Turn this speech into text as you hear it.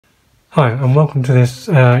Hi and welcome to this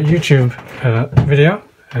YouTube video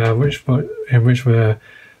in which we're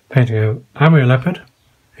painting an Amur Leopard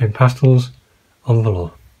in pastels on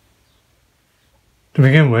velour. To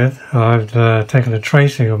begin with, I've taken a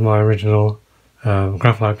tracing of my original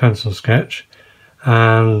graphite pencil sketch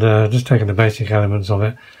and just taken the basic elements of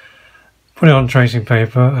it, put it on tracing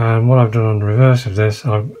paper, and what I've done on the reverse of this,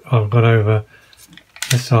 I've gone over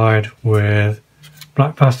this side with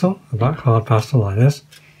black pastel, a black hard pastel like this.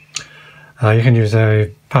 You can use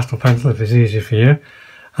a pastel pencil if it's easier for you,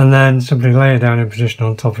 and then simply lay it down in position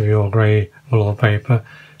on top of your grey velour paper,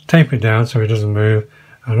 tape it down so it doesn't move,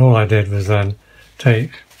 and all I did was then take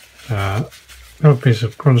a piece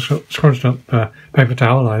of scrunched up paper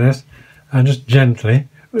towel like this and just gently,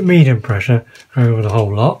 with medium pressure, go over the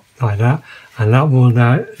whole lot like that, and that will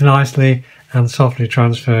now nicely and softly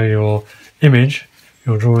transfer your image,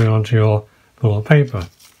 your drawing, onto your velour paper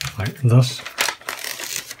like thus.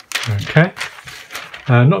 Okay,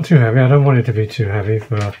 not too heavy. I don't want it to be too heavy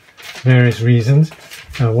for various reasons.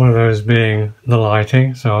 One of those being the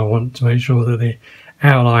lighting, so I want to make sure that the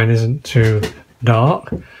outline isn't too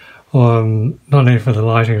dark. Not only for the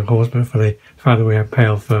lighting, of course, but for the fact that we have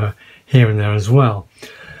pale fur here and there as well.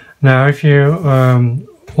 Now, if you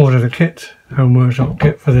order the kit, home workshop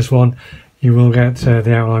kit for this one, you will get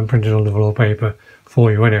the outline printed on the velour paper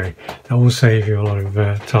for you anyway. That will save you a lot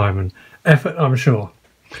of time and effort, I'm sure.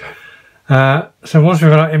 So once we've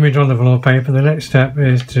got our image on the velour paper, the next step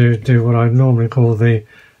is to do what I normally call the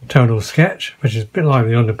tonal sketch, which is a bit like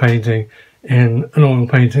the underpainting in an oil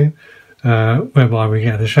painting, whereby we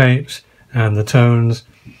get the shapes and the tones,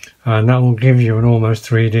 and that will give you an almost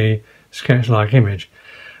 3D sketch-like image.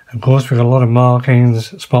 Of course, we've got a lot of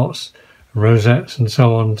markings, spots, rosettes and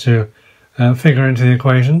so on to figure into the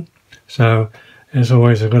equation, so it's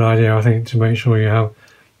always a good idea, I think, to make sure you have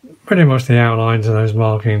pretty much the outlines of those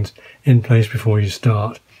markings in place before you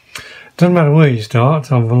start. Doesn't matter where you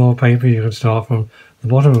start. On velour paper you can start from the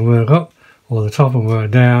bottom and work up, or the top and work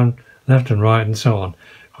down, left and right and so on,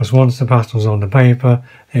 because once the pastel's on the paper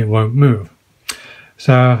it won't move.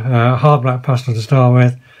 So hard black pastel to start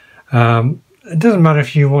with. It doesn't matter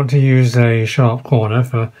if you want to use a sharp corner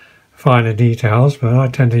for finer details, but I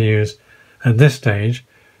tend to use at this stage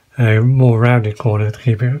a more rounded corner to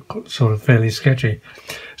keep it sort of fairly sketchy.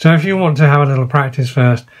 So if you want to have a little practice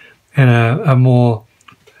first in a more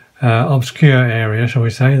obscure area, shall we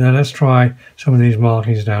say, then let's try some of these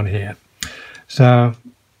markings down here. So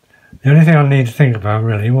the only thing I need to think about,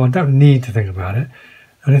 really, well, I don't need to think about it,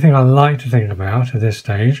 the only thing I like to think about at this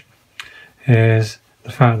stage is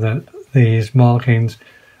the fact that these markings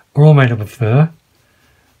are all made up of fur,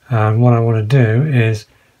 and what I want to do is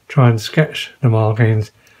try and sketch the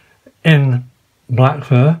markings in black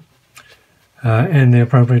fur in the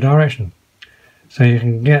appropriate direction. So you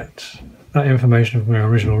can get that information from your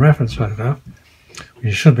original reference photograph.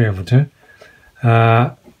 You should be able to.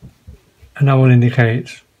 And that will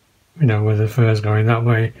indicate, you know, whether the fur is going that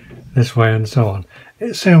way, this way and so on.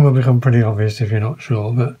 It soon will become pretty obvious if you're not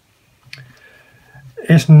sure, but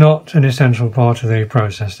it's not an essential part of the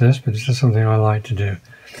process, this, but it's just something I like to do.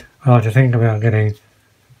 I like to think about getting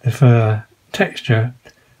the fur texture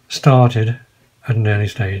started at an early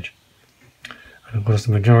stage. And of course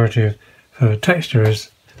the majority of fur texture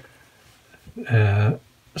is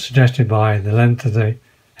suggested by the length of the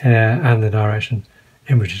hair and the direction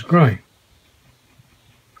in which it's growing.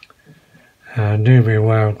 And do be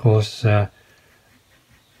aware, of course, an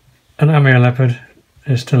Amur leopard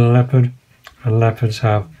is still a leopard, and leopards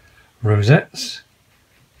have rosettes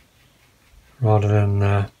rather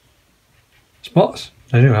than spots.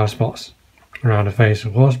 They do have spots around the face,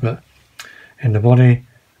 of course, but in the body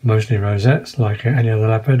mostly rosettes, like any other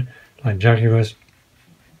leopard, like jaguars.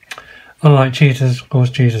 Unlike cheetahs, of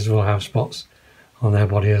course, cheetahs will have spots on their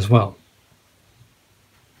body as well,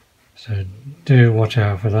 so do watch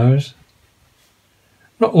out for those.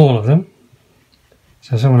 Not all of them,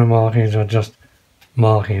 so some of the markings are just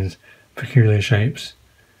markings, peculiar shapes,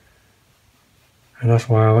 and that's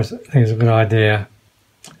why I always think it's a good idea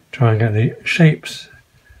to try and get the shapes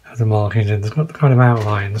of the markings in, the kind of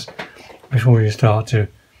outlines, before you start to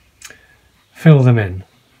fill them in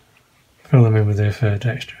with the fur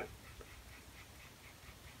texture.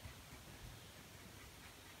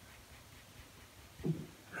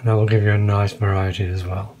 And that will give you a nice variety as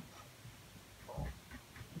well.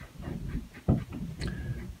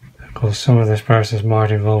 Of course, some of this process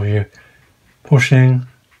might involve you pushing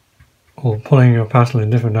or pulling your pastel in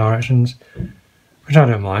different directions, which I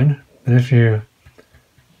don't mind, but if you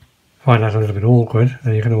find that a little bit awkward,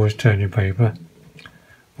 then you can always turn your paper.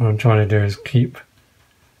 What I'm trying to do is keep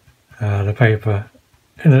the paper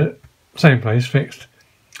in a same place, fixed,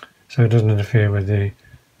 so it doesn't interfere with the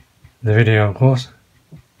video, of course.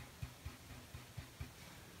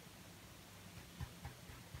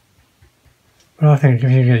 But I think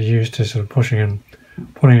if you get used to sort of pushing and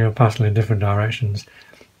putting your pastel in different directions,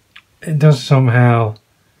 it does somehow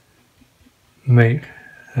make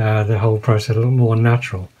the whole process a little more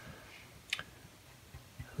natural,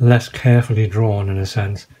 less carefully drawn in a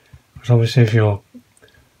sense. Because obviously if you're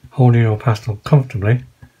holding your pastel comfortably,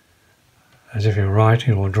 as if you're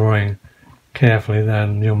writing or drawing carefully,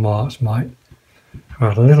 then your marks might come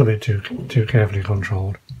out a little bit too carefully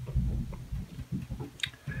controlled.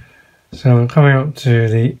 So I'm coming up to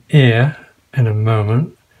the ear in a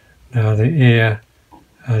moment. Now the ear,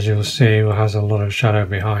 as you'll see, has a lot of shadow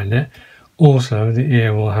behind it. Also the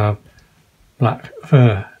ear will have black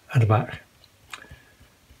fur at the back.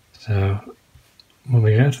 So when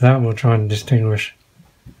we get to that, we'll try and distinguish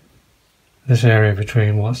this area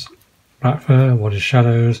between what's black fur, what is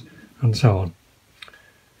shadows, and so on.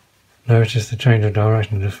 Notice the change of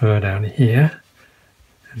direction of the fur down here,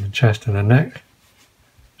 in the chest and the neck,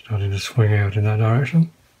 starting to swing out in that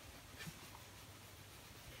direction.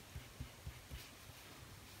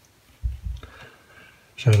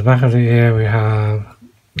 So at the back of the ear we have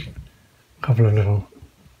a couple of little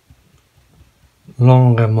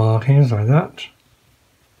longer markings like that.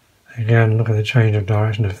 Again, look at the change of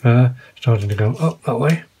direction of fur, starting to go up that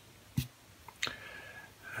way.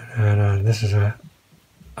 And this is a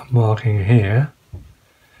marking here.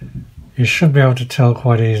 You should be able to tell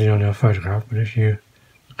quite easily on your photograph, but if you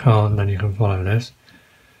can't, then you can follow this.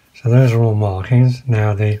 So those are all markings.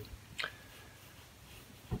 Now the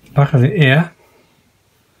back of the ear,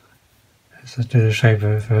 let's just do the shape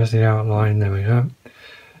of it first, the outline, there we go.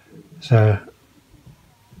 So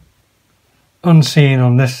unseen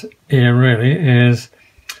on this ear really is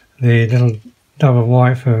the little dab of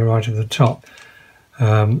white fur right at the top.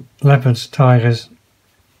 Leopards, tigers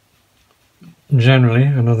generally,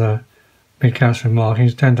 and other big cats with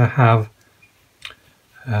markings, tend to have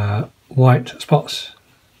white spots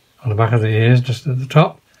on the back of the ears just at the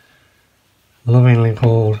top, lovingly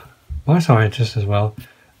called by scientists as well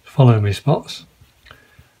follow me spots.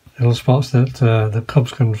 Little spots that the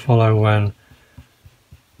cubs can follow when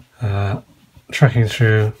trekking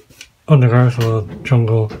through undergrowth or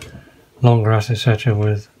jungle, long grass, etc.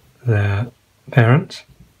 with their parents,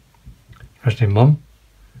 especially mum.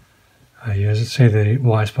 You see the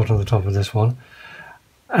white spot on the top of this one,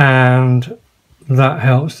 and that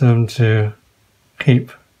helps them to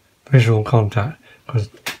keep visual contact, because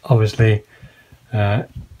obviously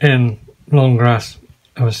in long grass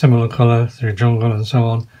of a similar colour through jungle and so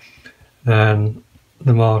on, then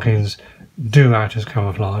the markings do act as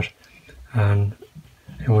camouflage, and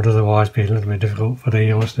it would otherwise be a little bit difficult for the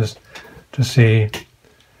youngsters to see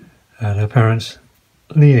their parents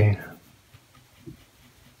leading.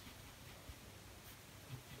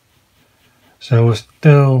 So we're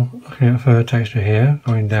still looking at fur texture here,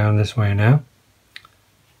 going down this way now.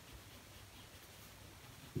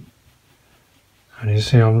 And you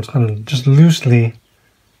see I'm kind of just loosely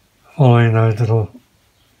following those little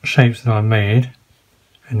shapes that I made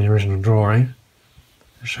in the original drawing,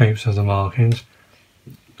 the shapes of the markings.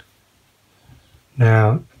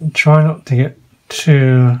 Now try not to get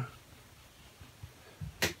too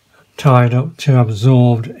tied up, too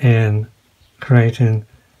absorbed in creating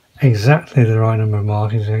exactly the right number of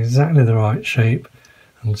markings, exactly the right shape,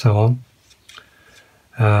 and so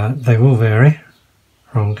on. They will vary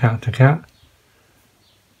from cat to cat.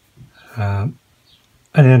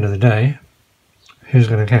 At the end of the day, who's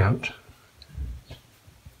going to count?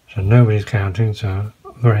 So nobody's counting, so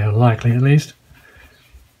very unlikely at least.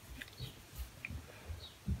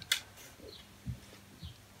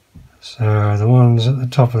 So the ones at the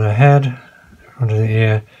top of the head, front of the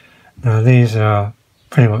ear, now these are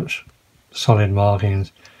pretty much solid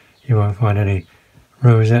markings. You won't find any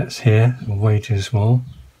rosettes here, they're way too small.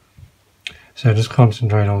 So just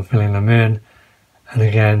concentrate on filling them in, and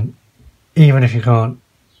again, even if you can't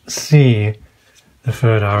see the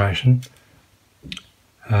fur direction,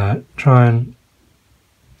 try and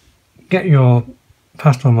get your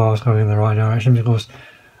pastel marks going in the right direction, because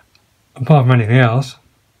apart from anything else,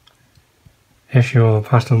 if your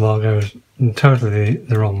pastel mark goes totally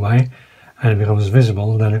the wrong way and it becomes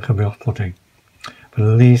visible, then it could be off-putting. But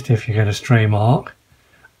at least if you get a stray mark,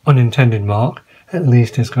 unintended mark, at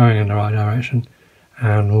least it's going in the right direction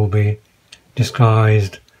and will be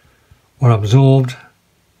disguised or absorbed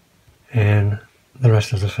in the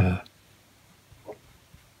rest of the fur.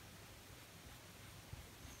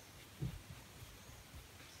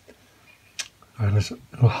 There's a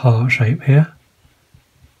little heart shape here.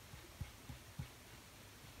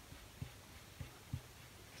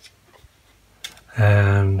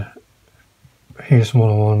 and a few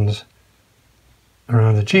smaller ones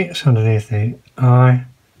around the cheeks underneath the eye,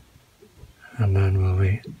 and then we'll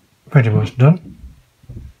be pretty much done.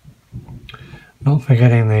 Not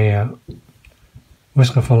forgetting the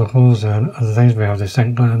whisker follicles and other things. We have the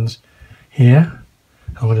scent glands here.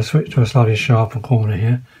 I'm going to switch to a slightly sharper corner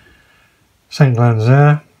here. Scent glands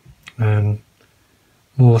there, and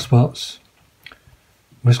more spots,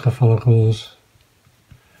 whisker follicles,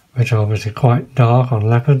 which are obviously quite dark on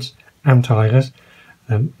leopards and tigers.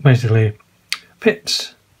 They're basically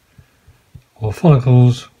pits or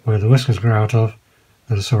follicles where the whiskers grow out of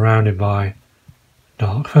that are surrounded by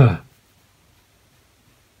dark fur.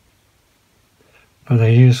 But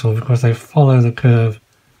they're useful because they follow the curve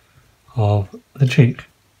of the cheek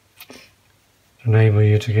to enable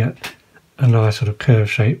you to get a nice sort of curved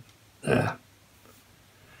shape there.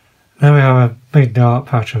 Then we have a big dark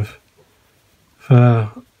patch of fur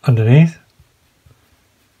underneath,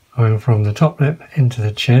 going from the top lip into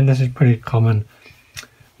the chin. This is pretty common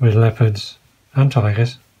with leopards and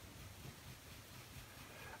tigers.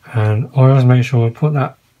 And I always make sure I put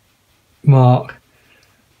that mark,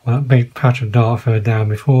 that big patch of dark fur down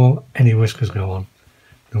before any whiskers go on.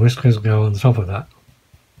 The whiskers go on the top of that.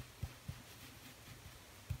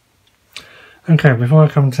 Okay, before I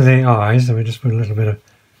come to the eyes, let me just put a little bit of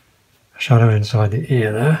shadow inside the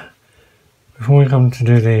ear there. Before we come to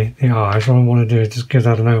do the eyes, what I want to do is just give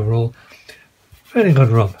that an overall fairly good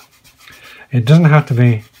rub. It doesn't have to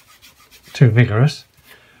be too vigorous.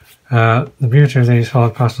 The beauty of these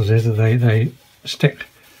hard pastels is that they stick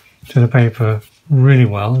to the paper really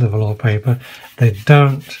well, the velour paper. They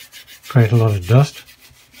don't create a lot of dust.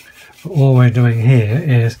 But all we're doing here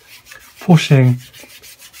is pushing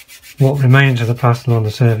what remains of the pastel on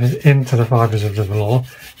the surface into the fibres of the velour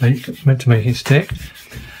to make it stick.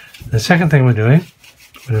 The second thing we're doing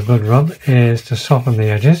with a good rub is to soften the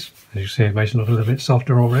edges. As you see, it makes it look a little bit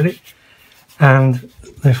softer already. And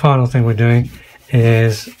the final thing we're doing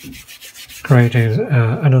is creating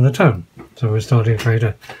another tone. So we're starting to create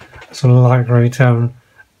a sort of light grey tone,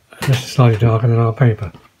 just slightly darker than our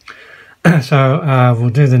paper. So we'll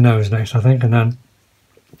do the nose next, I think, and then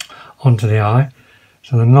onto the eye.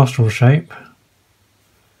 So the nostril shape,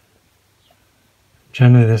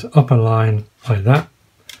 generally this upper line like that.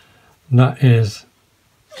 That is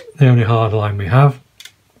the only hard line we have.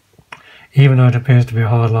 Even though it appears to be a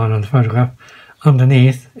hard line on the photograph,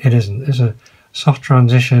 underneath it isn't. There's a soft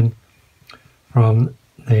transition from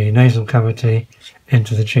the nasal cavity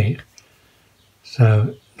into the cheek.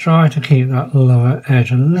 So try to keep that lower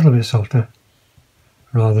edge a little bit softer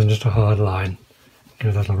rather than just a hard line.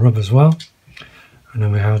 Give that a rub as well. And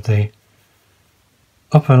then we have the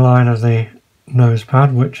upper line of the nose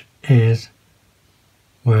pad, which is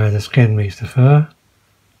where the skin meets the fur.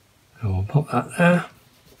 So we'll pop that there.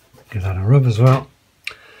 Give that a rub as well.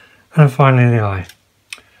 And finally the eye.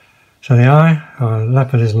 So the eye, our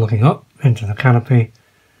leopard is looking up into the canopy.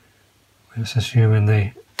 Let's assume in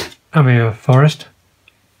the Amur forest,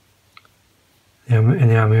 in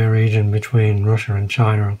the Amur region between Russia and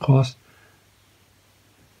China, of course.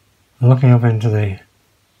 Looking up into the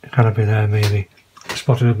canopy there, maybe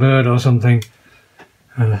spotted a bird or something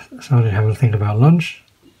and started having to think about lunch.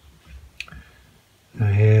 So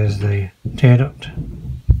here's the tear duct.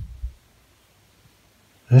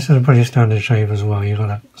 This is a pretty standard shape as well. You've got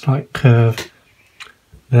a slight curve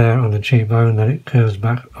there on the cheekbone, then it curves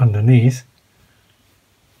back underneath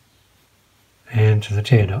into the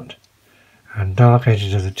tear duct. And dark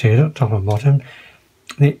edges of the tear duct, top and bottom.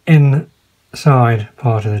 The inside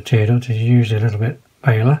part of the tear duct is usually a little bit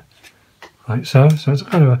paler, like so. So it's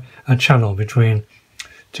kind of a channel between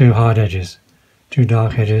two hard edges, two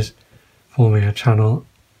dark edges, forming a channel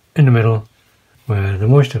in the middle where the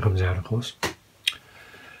moisture comes out, of course.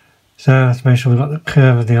 So let's make sure we've got the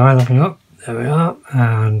curve of the eye looking up. There we are.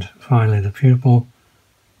 And finally the pupil,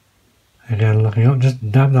 again looking up.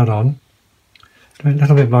 Just dab that on, do it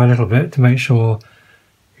little bit by little bit to make sure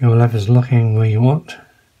your leopard's looking where you want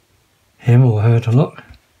him or her to look.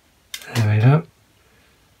 There we go.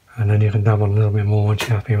 And then you can dab on a little bit more once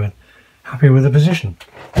you're happy with the position.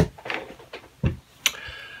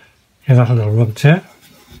 Give that a little rub too.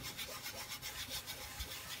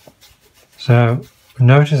 So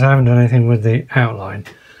notice I haven't done anything with the outline.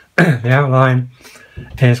 The outline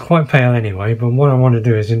is quite pale anyway, but what I want to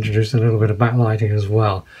do is introduce a little bit of backlighting as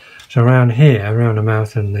well. So around here, around the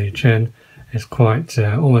mouth and the chin, is quite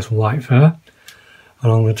almost white fur.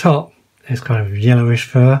 Along the top, it's kind of yellowish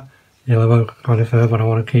fur, yellow ochre kind of fur, but I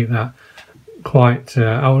want to keep that quite,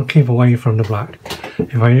 I want to keep away from the black.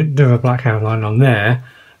 If I do a black outline on there,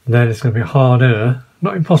 then it's going to be harder,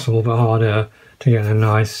 not impossible, but harder to get a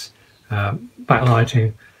nice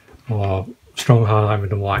backlighting or strong highlight with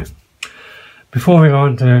the white. Before we go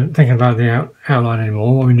on to thinking about the outline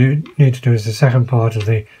anymore, what we need to do is the second part of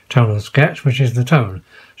the tonal sketch, which is the tone.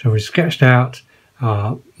 So we sketched out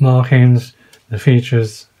our markings, the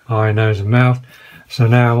features, eye, nose and mouth. So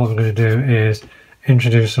now what we're going to do is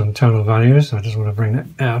introduce some tonal values. I just want to bring that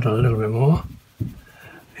out a little bit more.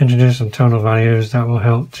 Introduce some tonal values that will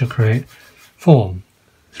help to create form,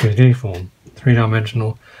 3D form,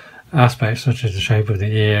 three-dimensional aspects such as the shape of the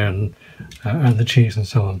ear and the cheeks and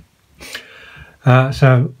so on. So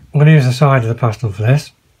I'm going to use the side of the pastel for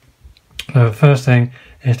this. First thing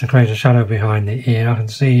is to create a shadow behind the ear. I can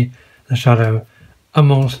see the shadow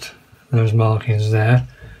amongst those markings there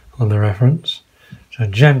on the reference. So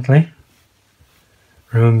gently,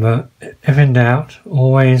 remember, if in doubt,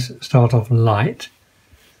 always start off light.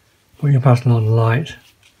 Put your pastel on light,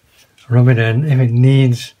 rub it in. If it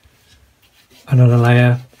needs another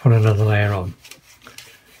layer, put another layer on.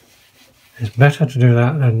 It's better to do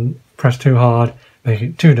that than press too hard, make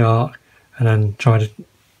it too dark, and then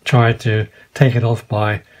try to take it off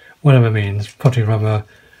by whatever means, putty rubber,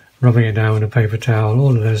 rubbing it down with a paper towel.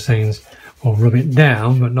 All of those things will rub it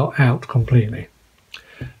down but not out completely.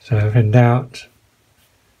 So if in doubt,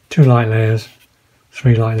 2 light layers,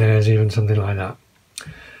 3 light layers, even something like that.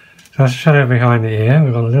 So that's a shadow behind the ear.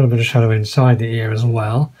 We've got a little bit of shadow inside the ear as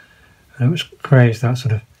well, which creates that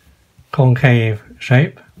sort of concave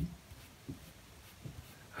shape.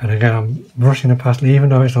 And again, I'm brushing the pastel, even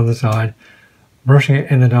though it's on the side, brushing it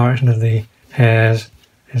in the direction of the hairs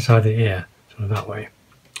inside the ear, sort of that way.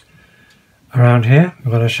 Around here,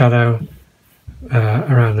 we've got a shadow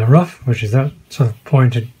around the ruff, which is that sort of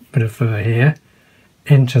pointed bit of fur here,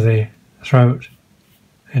 into the throat,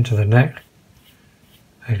 into the neck.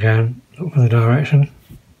 Again, look for the direction.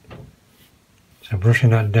 So brushing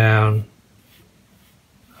that down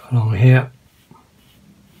along here.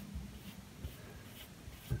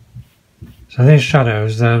 So these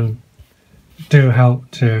shadows then do help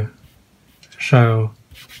to show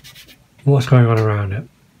what's going on around it,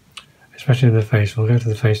 especially in the face. We'll go to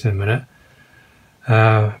the face in a minute.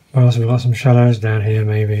 But also we've got some shadows down here,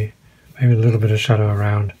 maybe a little bit of shadow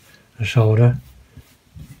around the shoulder.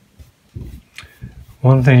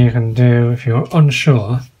 One thing you can do if you're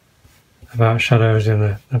unsure about shadows in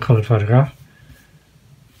a coloured photograph,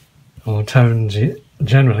 or tones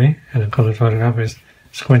generally in a coloured photograph, is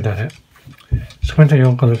squint at it. Squint at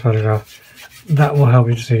your coloured photograph. That will help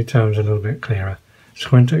you to see tones a little bit clearer.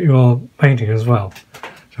 Squint at your painting as well.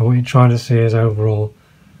 So what you're trying to see is overall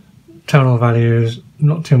tonal values,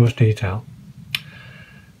 not too much detail.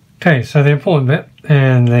 Okay, so the important bit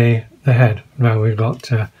in the head. Now we've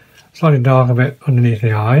got a slightly darker bit underneath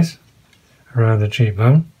the eyes, around the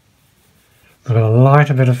cheekbone. We've got a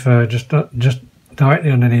lighter bit of fur just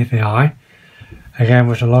directly underneath the eye. Again,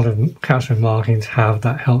 which a lot of cats with markings have,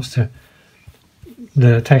 that helps to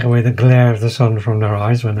take away the glare of the sun from their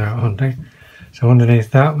eyes when they're out hunting. So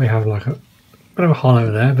underneath that we have like a bit of a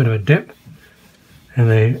hollow there, a bit of a dip in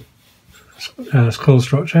the skull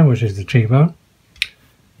structure, which is the cheekbone,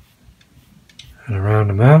 and around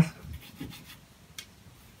the mouth.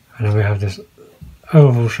 And then we have this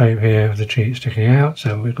oval shape here with the cheek sticking out,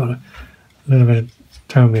 so we've got a little bit of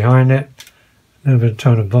tone behind it, a little bit of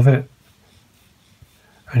tone above it.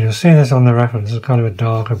 And you'll see this on the reference, it's kind of a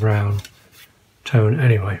darker brown tone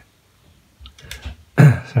anyway. So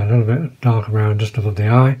a little bit darker brown just above the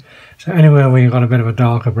eye. So anywhere where you've got a bit of a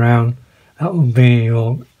darker brown, that will be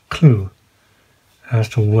your clue as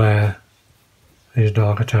to where these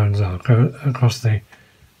darker tones are. Go across the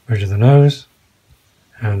bridge of the nose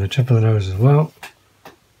and the tip of the nose as well.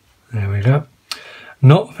 There we go.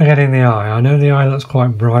 Not forgetting the eye. I know the eye looks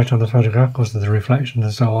quite bright on the photograph because of the reflection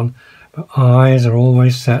and so on, but eyes are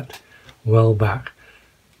always set well back.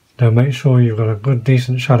 So make sure you've got a good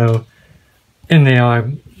decent shadow in the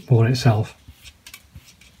eyeball itself.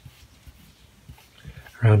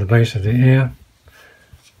 Around the base of the ear.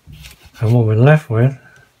 And what we're left with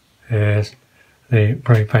is the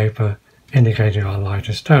grey paper indicating our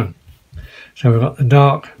lightest tone. So we've got the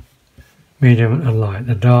dark, medium and light.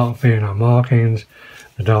 The dark being our markings,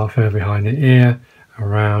 the dark fur behind the ear,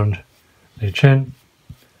 around the chin,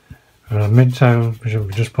 and our mid-tone, which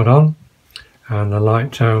we've just put on, and the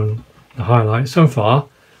light tone, the highlight so far,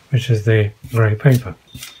 which is the grey paper.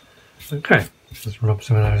 Okay, let's rub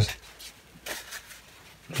some of those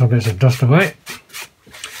little bits of dust away.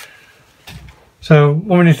 So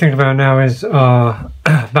what we need to think about now is our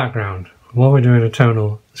background. While we're doing a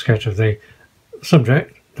tonal sketch of the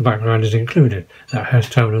subject, the background is included. That has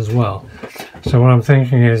tone as well. So what I'm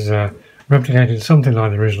thinking is replicating something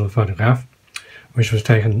like the original photograph, which was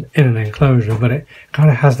taken in an enclosure, but it kind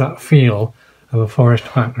of has that feel of a forest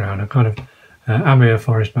background, a kind of Amur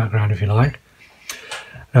forest background, if you like.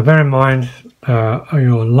 Now bear in mind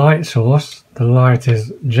your light source, the light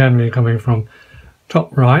is generally coming from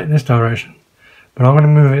top right, this direction, but I'm going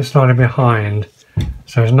to move it slightly behind,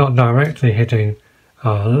 so it's not directly hitting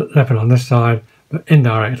leopard on this side, but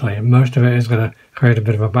indirectly. Most of it is going to create a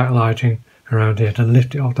bit of a backlighting around here to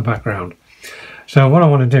lift it off the background. So what I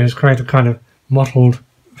want to do is create a kind of mottled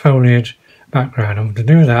foliage background, and to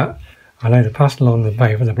do that I lay the pastel on the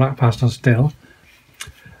paper, the black pastel still,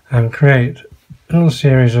 and create a little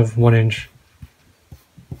series of 1-inch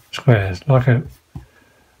squares, like a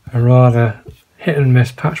rather hit and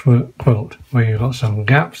miss patchwork quilt, where you've got some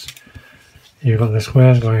gaps, you've got the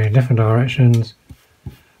squares going in different directions.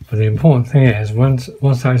 But the important thing is, once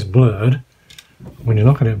that is blurred, when you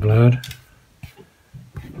look at it blurred,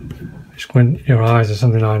 squint your eyes or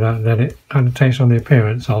something like that, then it kind of takes on the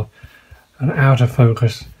appearance of an out of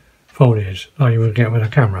focus foliage, like you would get with a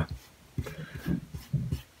camera.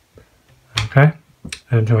 Okay,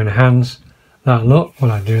 and to enhance that look,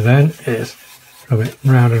 what I do then is rub it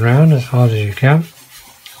round and round as hard as you can.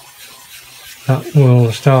 That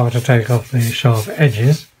will start to take off the sharp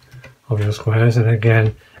edges of your squares, and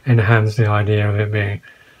again enhance the idea of it being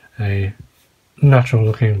a natural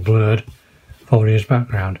looking blurred foliage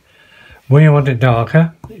background. Where you want it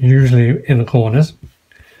darker, usually in the corners,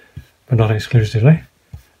 but not exclusively,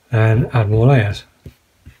 then add more layers.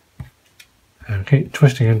 And keep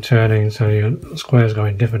twisting and turning so your squares go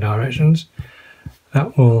in different directions.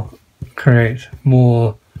 That will create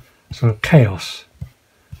more sort of chaos.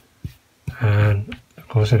 And of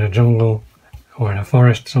course in a jungle or in a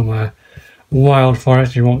forest somewhere, wild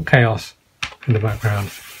forest, you want chaos in the background,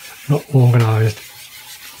 not organised,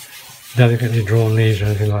 delicately drawn leaves or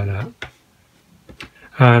anything like that.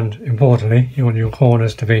 And importantly, you want your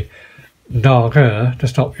corners to be darker to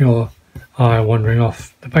stop your eye wandering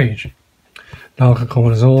off the page. Darker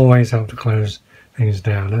corners always help to close things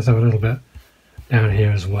down. Let's have a little bit down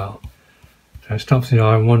here as well. So it stops the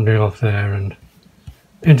eye wandering off there and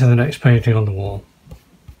into the next painting on the wall.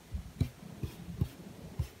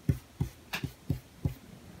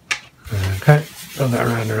 Okay, got that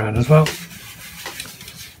round and around as well.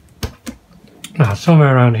 Now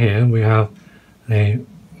somewhere around here we have the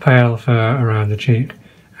pale fur around the cheek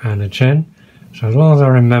and the chin. So as long as I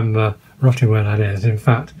remember roughly where that is, in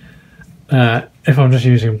fact, if I'm just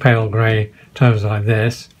using pale grey tones like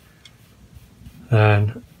this,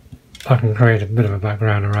 then I can create a bit of a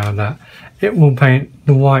background around that. It will paint,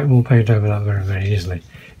 the white will paint over that very, very easily.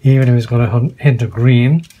 Even if it's got a hint of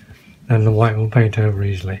green, then the white will paint over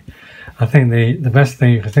easily. I think the best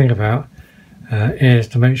thing you can think about is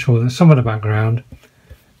to make sure that some of the background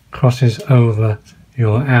crosses over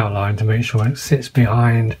your outline to make sure it sits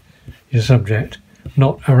behind your subject,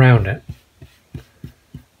 not around it.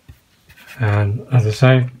 And as I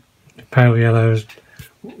say, pale yellows,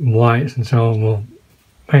 whites and so on will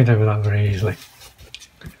paint over that very easily.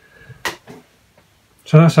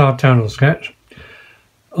 So that's our tonal sketch.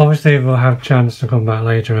 Obviously we'll have a chance to come back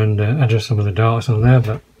later and adjust some of the darks on there,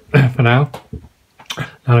 but for now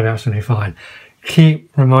that'll be absolutely fine.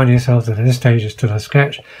 Keep reminding yourself that at this stage it's still a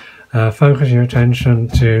sketch. Focus your attention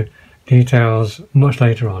to details much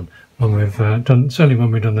later on, when we've certainly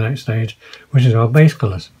when we've done the next stage, which is our base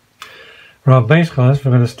colours. For our base colours,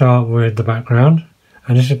 we're going to start with the background,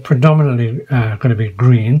 and this is predominantly going to be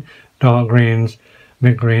green, dark greens,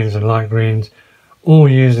 mid greens and light greens, all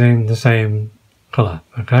using the same colour.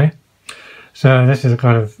 Okay, so this is a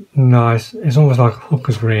kind of nice, it's almost like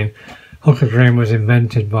Hooker's green. Hooker's green was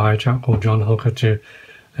invented by a chap called John Hooker to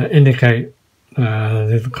indicate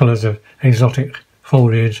the colours of exotic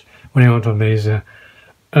foliage when he went on these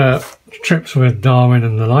trips with Darwin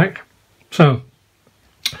and the like. So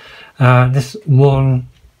this one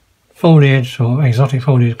foliage or exotic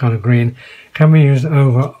foliage kind of green can be used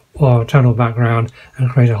over our tonal background and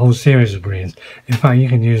create a whole series of greens. In fact, you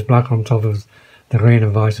can use black on top of the green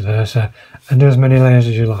and vice versa, and do as many layers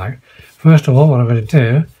as you like. First of all, what I'm going to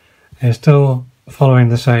do is, still following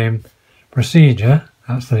the same procedure,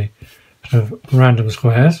 that's the sort of random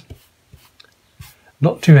squares,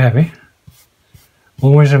 not too heavy.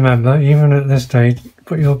 Always remember, even at this stage,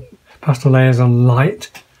 put your pastel layers on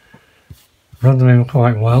light, run them in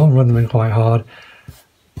quite well, run them in quite hard,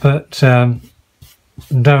 but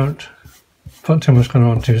don't put too much colour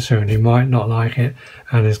on too soon. You might not like it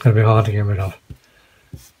and it's going to be hard to get rid of.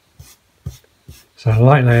 So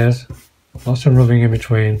light layers, lots of rubbing in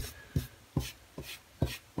between,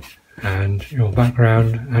 and your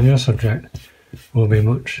background and your subject will be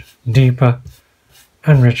much deeper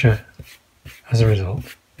and richer as a result.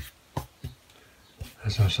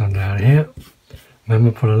 There's some down here.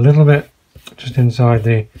 Remember, put a little bit just inside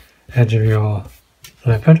the edge of your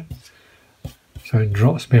leopard so it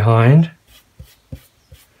drops behind.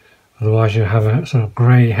 Otherwise you have a sort of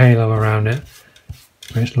grey halo around it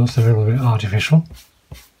which looks a little bit artificial.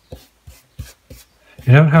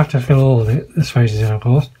 You don't have to fill all the spaces in, of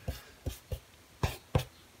course.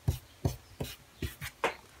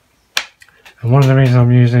 And one of the reasons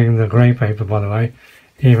I'm using the grey paper, by the way,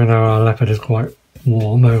 even though our leopard is quite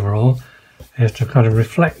warm overall, is to kind of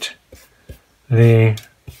reflect the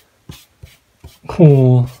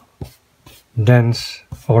cool, dense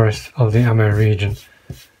forest of the Amur region,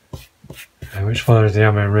 which follows the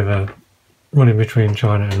Amur River running between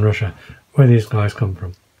China and Russia, where these guys come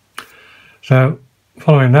from. So,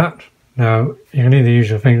 following that, now you can either use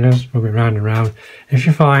your fingers, rub it round and round. If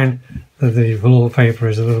you find that the velour paper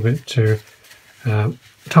is a little bit too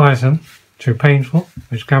tiresome, too painful,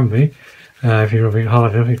 which can be, if you rub it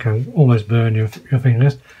hard enough, it can almost burn your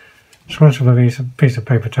fingers. Scrunch up a piece of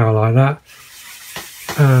paper towel like that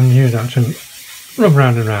and use that to rub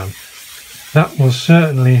round and round. That will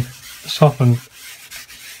certainly soften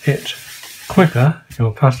it quicker,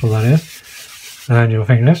 your pastel that is, than your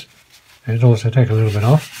fingers. It'll also take a little bit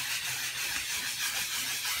off.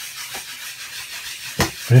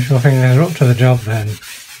 But if your fingers are up to the job, then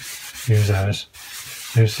use those.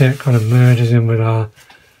 You see it kind of merges in with our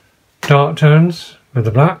dark tones with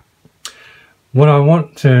the black. What I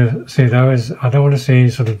want to see though is I don't want to see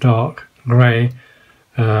sort of dark grey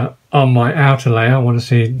on my outer layer. I want to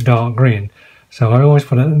see dark green. So I always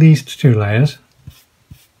put at least 2 layers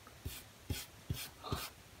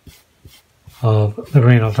of the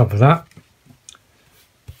green on top of that.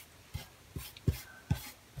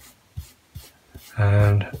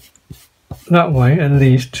 And that way, at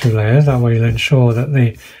least 2 layers, that way you'll ensure that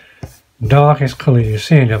the darkest colour you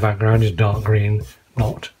see in your background is dark green,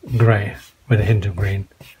 not grey, with a hint of green.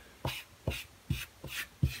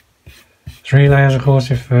 3 layers, of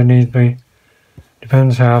course, if need be.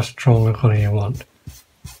 Depends how strong a colour you want.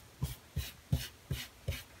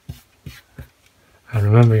 And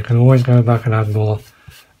remember, you can always go back and add more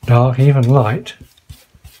dark, even light,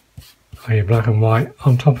 i.e. black and white,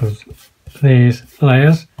 on top of these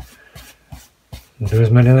layers. Do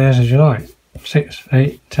as many layers as you like. 6,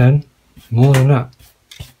 8, 10, more than that.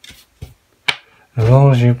 As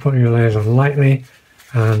long as you put your layers on lightly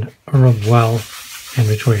and rub well in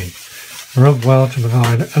between. Rub well to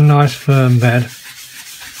provide a nice firm bed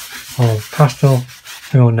of pastel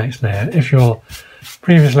for your next layer. If your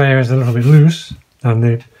previous layer is a little bit loose, then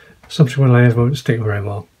the subsequent layers won't stick very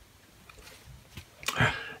well.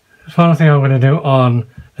 The final thing I'm going to do on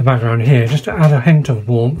the background here, just to add a hint of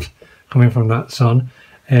warmth coming from that sun,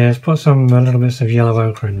 is put a little bits of yellow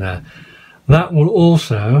ochre in there. That will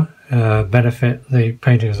also benefit the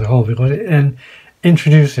painting as a whole, because it then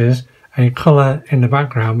introduces a colour in the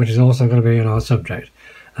background which is also going to be in our subject.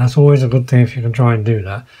 That's always a good thing if you can try and do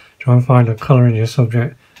that. Try and find a colour in your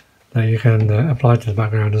subject that you can apply to the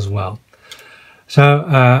background as well.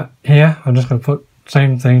 So here I'm just going to put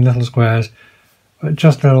same thing, little squares, but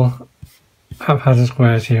just little haphazard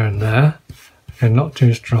squares here and there, and not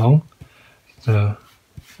too strong. So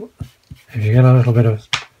if you get a little bit of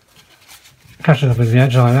catch it up with the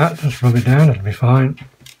edge like that, just rub it down, it'll be fine.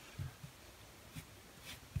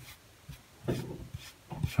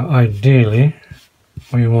 So ideally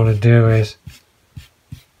what you want to do is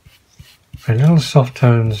a little soft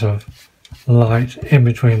tones of light in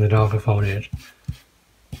between the darker foliage.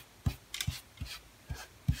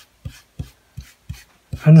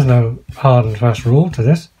 And there's no hard and fast rule to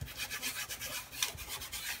this.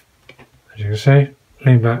 As you can see,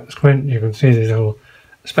 lean back, squint, you can see these little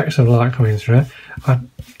specks of light coming through. I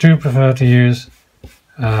do prefer to use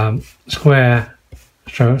square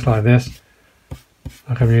strokes like this,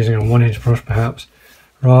 like I'm using a 1-inch brush perhaps,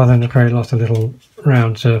 rather than to create lots of little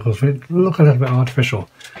round circles which look a little bit artificial.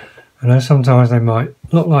 I know sometimes they might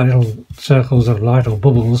look like little circles of light or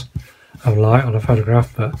bubbles of light on a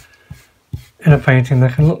photograph, but in a painting they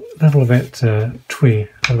can look a little bit twee,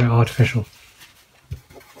 a little bit artificial.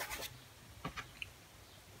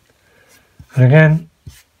 And again,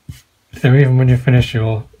 so even when you finish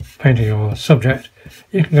your painting your subject,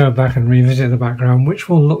 you can go back and revisit the background, which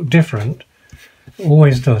will look different. It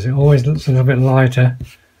always does. It always looks a little bit lighter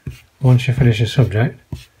once you finish your subject.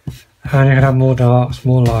 And you can have more darks,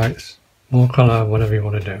 more lights, more colour, whatever you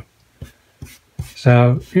want to do.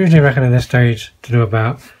 So usually I reckon at this stage to do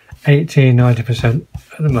about 80–90%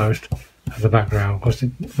 at the most of the background, because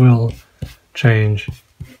it will change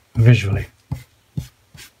visually.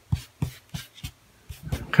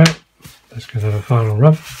 Okay, Let's give that a final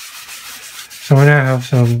rub. So we now have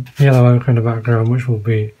some yellow ochre in the background, which will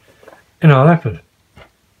be in our leopard.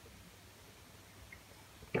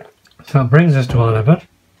 So that brings us to our leopard.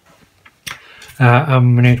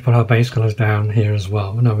 And we need to put our base colours down here as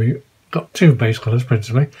well. Now we've got two base colours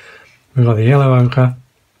principally. We've got the yellow ochre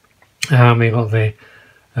and we've got the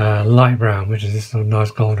light brown, which is this sort of nice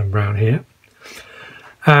golden brown here.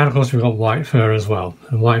 And of course we've got white fur as well.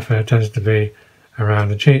 And white fur tends to be around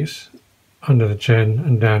the cheeks, under the chin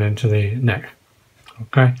and down into the neck.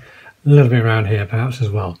 Okay, a little bit around here perhaps as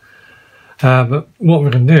well. But what we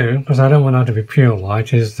can do, because I don't want that to be pure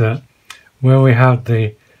white, is that where we have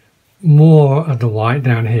the more of the white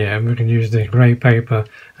down here, we can use the grey paper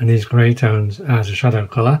and these grey tones as a shadow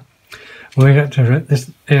colour. When we get to this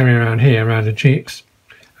area around here, around the cheeks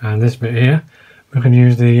and this bit here, we can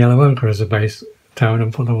use the yellow ochre as a base tone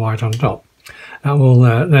and put the white on top. That will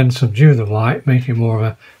then subdue the white, make it more of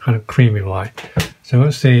a kind of creamy white. So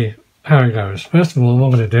let's see how it goes. First of all, what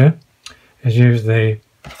I'm going to do is use the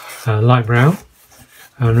light brown,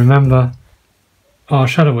 and remember our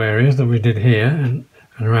shadow areas that we did here and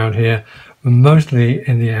around here were mostly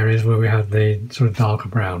in the areas where we had the sort of darker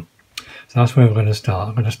brown. So that's where we're going to start.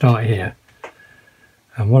 I'm going to start here,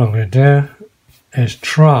 and what I'm going to do is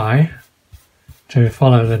try to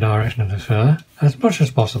follow the direction of the fur as much as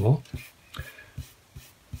possible,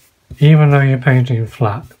 even though you're painting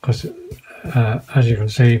flat, because as you can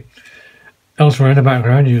see elsewhere in the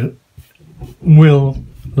background you will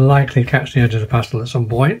likely catch the edge of the pastel at some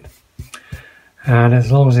point, and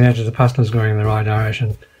as long as the edge of the pastel is going in the right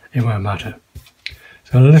direction it won't matter.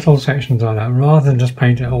 So little sections like that, rather than just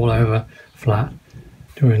paint it all over flat,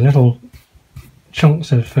 doing little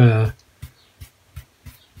chunks of fur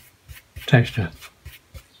texture.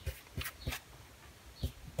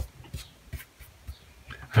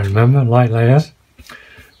 And remember, light layers,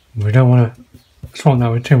 we don't want to swamp that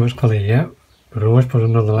with too much colour yet. We can always put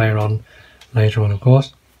another layer on later on, of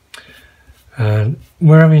course. And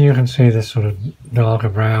wherever you can see this sort of darker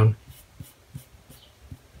brown,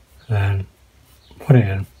 then put it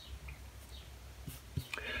in.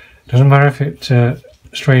 Doesn't matter if it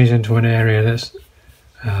strays into an area that's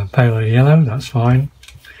paler yellow, that's fine.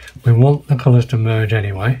 We want the colours to merge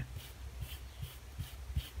anyway.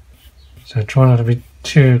 So try not to be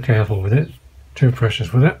too careful with it, too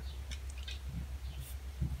precious with it.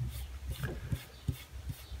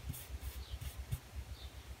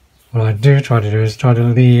 What I do try to do is try to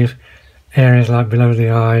leave areas like below the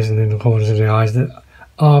eyes and in the corners of the eyes that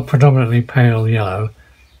are predominantly pale yellow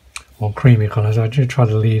or creamy colours. I do try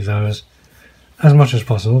to leave those as much as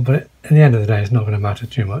possible, but at the end of the day it's not going to matter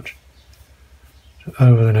too much. So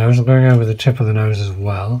over the nose, I'm going over the tip of the nose as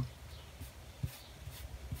well.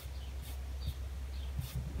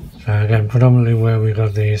 So again, predominantly where we've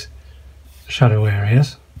got these shadow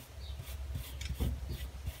areas.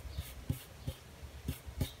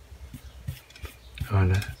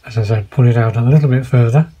 And as I said, pull it out a little bit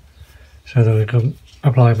further so that we can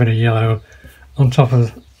apply a bit of yellow on top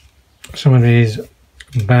of some of these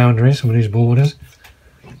boundaries, some of these borders,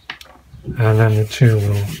 and then the two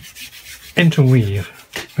will interweave,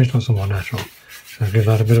 which looks more natural. So give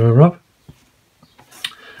that a bit of a rub.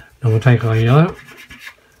 Then we'll take our yellow.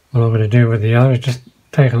 What I'm going to do with the yellow is just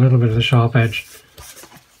take a little bit of the sharp edge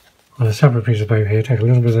on a separate piece of paper here, take a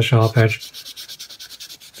little bit of the sharp edge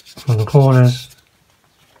from the corners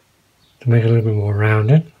to make it a little bit more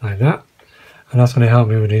rounded, like that. And that's going to help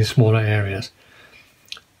me with these smaller areas.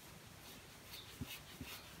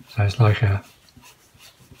 So it's like a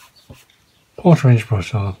 1/4 inch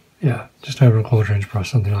brush, or yeah, just over a 1/4 inch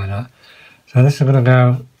brush, something like that. So this is going to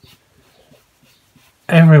go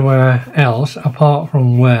everywhere else apart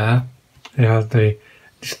from where you have the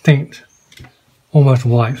distinct, almost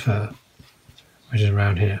white fur, which is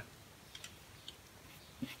around here.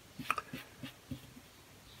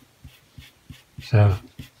 So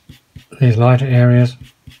these lighter areas,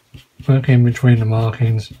 working between the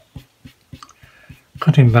markings,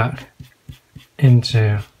 cutting back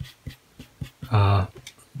into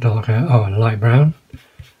darker, light brown,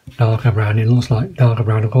 darker brown. It looks like darker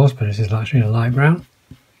brown, of course, but this is actually a light brown.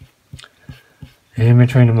 In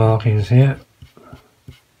between the markings here.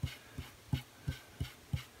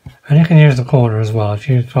 And you can use the corner as well. If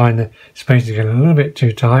you find the space is getting a little bit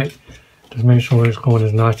too tight, just make sure this corner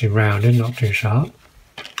is nicely rounded, not too sharp.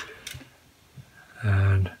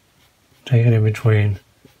 And take it in between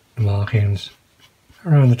the markings,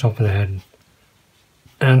 around the top of the head,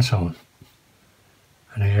 and so on.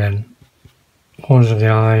 And again, corners of the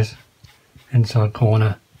eyes, inside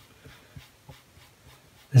corner,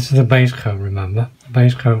 This is the base coat, remember, the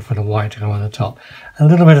base coat for the white to go on the top. A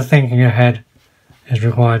little bit of thinking ahead is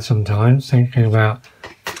required sometimes, thinking about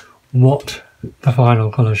what the final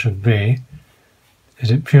colour should be.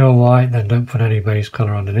 Is it pure white, then don't put any base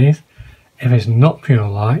colour underneath. If it's not pure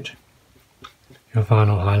white, your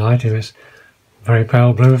final highlight. If it's very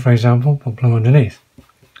pale blue, for example, put blue underneath.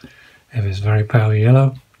 If it's very pale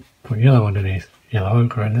yellow, put yellow underneath, yellow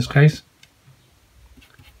ochre in this case.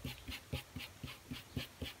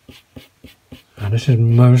 And this is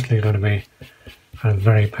mostly going to be kind of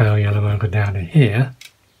very pale yellow ochre down in here.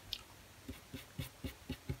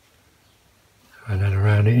 And then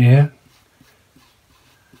around it here.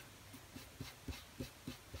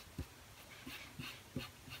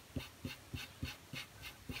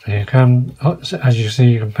 So you can, as you see,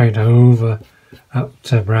 you can paint over up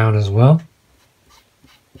to brown as well.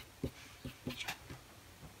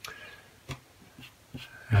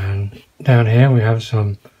 And down here we have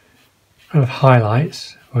some kind of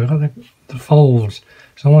highlights. We've got the folds.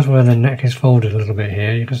 It's almost where the neck is folded a little bit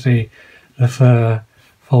here. You can see the fur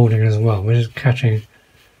folding as well, which is catching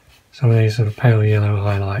some of these sort of pale yellow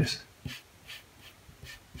highlights.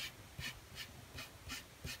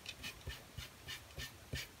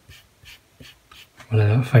 We'll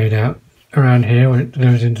let that fade out around here when it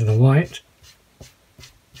goes into the white.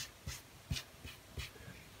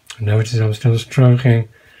 Notice I'm still stroking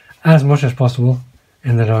as much as possible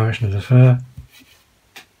in the direction of the fur.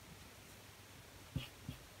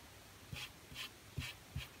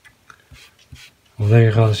 Although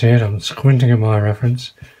you can't see it, I'm squinting at my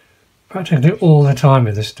reference practically all the time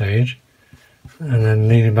at this stage, and then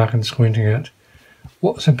leaning back and squinting at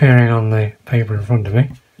what's appearing on the paper in front of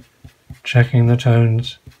me, checking the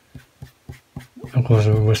tones. Of course,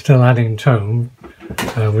 we're still adding tone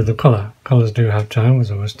with the colour. Colours do have tone,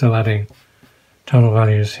 so we're still adding tonal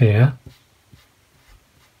values here.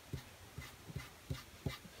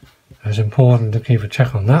 It's important to keep a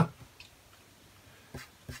check on that.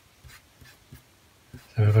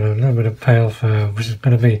 So we've got a little bit of pale fur, which is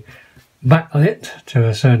going to be backlit to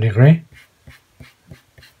a certain degree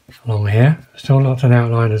along here. Still not an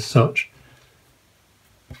outline as such.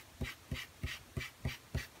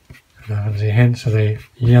 And I can see hints of the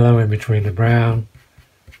yellow in between the brown,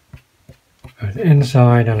 both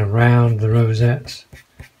inside and around the rosettes.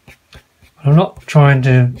 But I'm not trying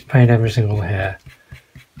to paint every single hair.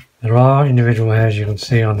 There are individual hairs you can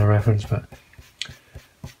see on the reference, but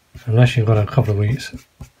unless you've got a couple of weeks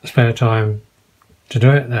spare time to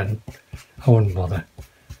do it, then I wouldn't bother.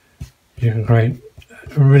 You can create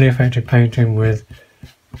a really effective painting with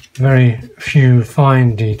very few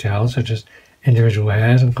fine details, such as individual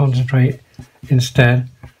hairs, and concentrate instead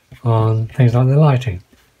on things like the lighting,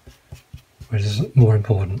 which is more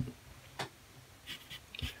important.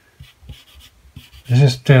 This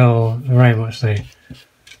is still very much the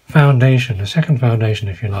foundation, the second foundation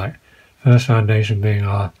if you like. First foundation being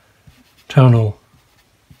our tonal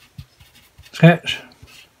sketch,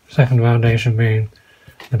 second foundation being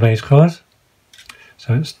the base colours.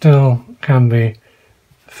 So it still can be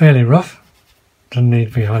fairly rough, doesn't need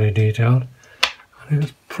to be highly detailed. I think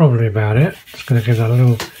that's probably about it. Just going to give that a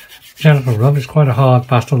little gentle rub. It's quite a hard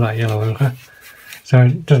pastel, that yellow ochre, so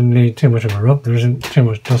it doesn't need too much of a rub. There isn't too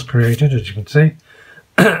much dust created, as you can see.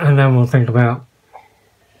 And then we'll think about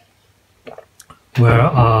where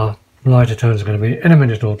our lighter tones are going to be in a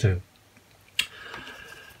minute or two.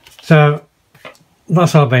 So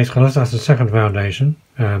that's our base colours, that's the second foundation.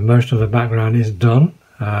 Most of the background is done.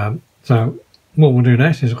 So what we'll do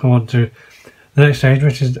next is go on to the next stage,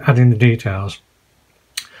 which is adding the details.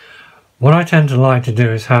 What I tend to like to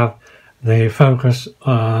do is have the focus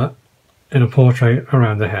in a portrait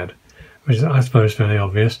around the head, which is, I suppose, fairly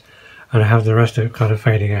obvious, and have the rest of it kind of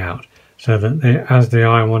fading out, so that as the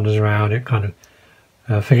eye wanders around, it kind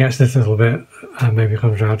of forgets this little bit and maybe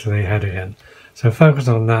comes around to the head again. So focus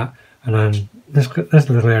on that, and then this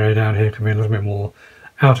little area down here can be a little bit more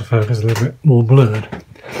out of focus, a little bit more blurred.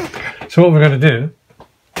 So what we're going to do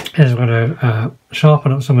is we're going to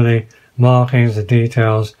sharpen up some of the markings, the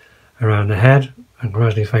details around the head, and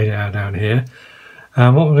gradually fade it out down here.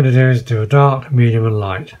 And what we're going to do is do a dark, medium and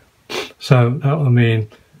light. So that will mean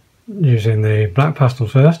using the black pastel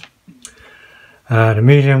first, the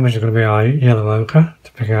medium, which is going to be our yellow ochre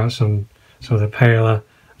to pick out some of the paler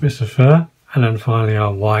bits of fur, and then finally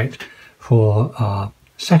our white for our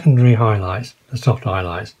secondary highlights, the soft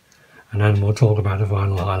highlights, and then we'll talk about the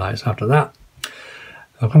final highlights after that.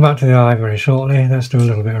 I'll come back to the eye very shortly. Let's do a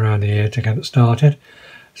little bit around the ear to get it started.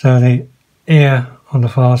 So the ear on the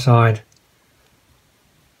far side,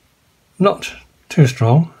 not too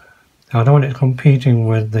strong. I don't want it competing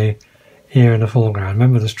with the here in the foreground.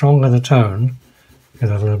 Remember, the stronger the tone, give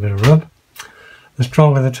that a little bit of rub, the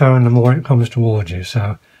stronger the tone, the more it comes towards you.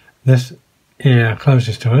 So this ear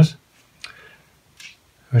closest to us,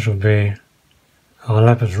 which will be our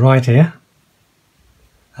leopard's right ear,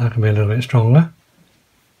 that can be a little bit stronger.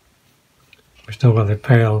 We've still got the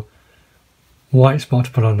pale white spot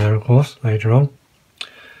to put on there, of course, later on.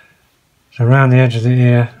 So around the edge of the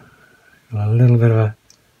ear, got a little bit of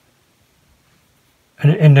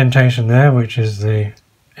an indentation there, which is the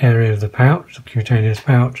area of the pouch, the cutaneous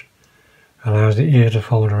pouch. Allows the ear to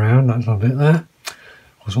fold around, that little bit there.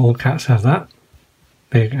 Of course, all cats have that,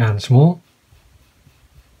 big and small.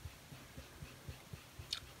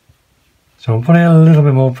 So I'm putting a little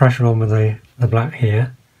bit more pressure on with the black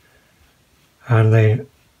here, and the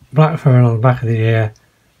black fur on the back of the ear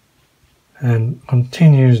and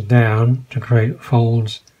continues down to create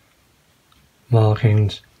folds,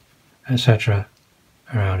 markings, etc.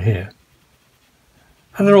 around here.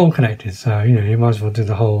 And they're all connected, so you know, you might as well do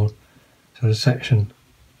the whole sort of section,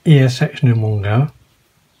 ear section in one go.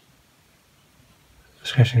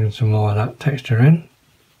 Sketching some more of that texture in.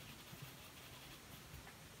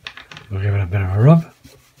 We'll give it a bit of a rub.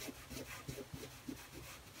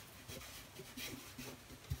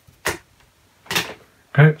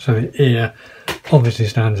 Okay, so the ear obviously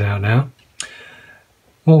stands out now.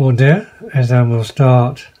 What we'll do is then we'll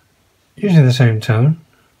start using the same tone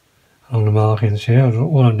along the markings here.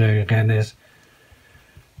 All I'm doing again is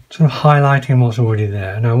sort of highlighting what's already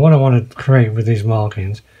there. Now what I want to create with these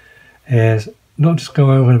markings is not just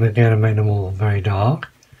go over them again and make them all very dark,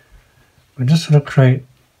 but just sort of create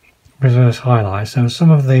reverse highlights. So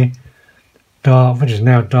some of the dark, which is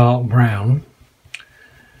now dark brown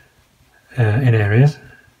in areas,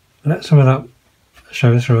 let some of that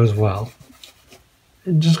show through as well.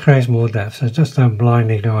 It just creates more depth, so just don't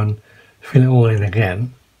blindly go and fill it all in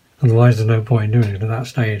again, otherwise there's no point in doing it at that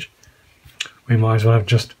stage. We might as well have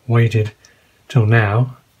just waited till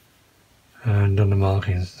now and done the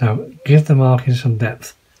markings. So give the markings some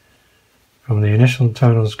depth from the initial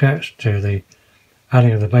tonal sketch to the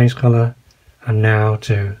adding of the base colour, and now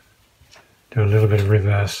to do a little bit of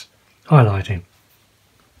reverse highlighting.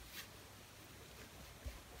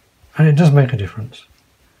 And it does make a difference.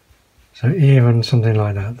 So even something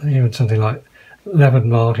like that, even something like leopard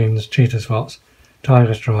markings, cheetah spots,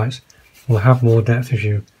 tiger stripes, will have more depth if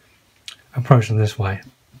you approach them this way.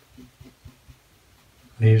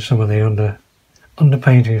 Leave some of the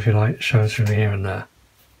underpainting, if you like, show through here and there.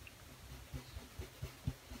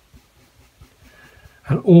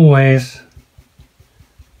 And always,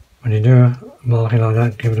 when you do a marking like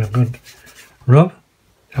that, give it a good rub.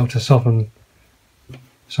 Help to soften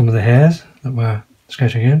some of the hairs that we're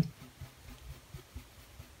sketching in.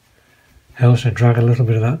 Helps to drag a little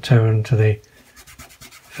bit of that tone to the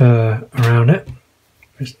fur around it,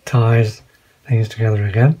 which ties things together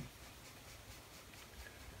again.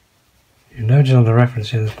 You notice on the reference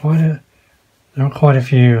here, there are quite a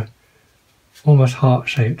few almost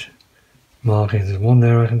heart-shaped markings. There's one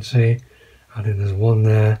there I can see. I think there's one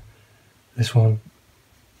there, this one,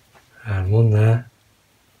 and one there.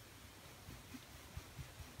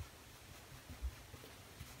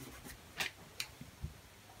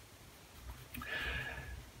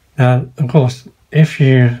 Now, of course, if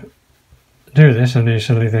you do this and you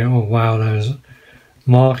suddenly think, oh wow, those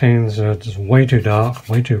markings are just way too dark,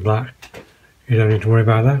 way too black, you don't need to worry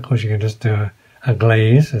about that. Of course, you can just do a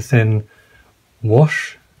glaze, a thin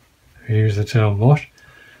wash, use the term wash,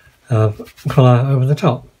 of colour over the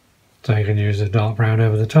top. So you can use a dark brown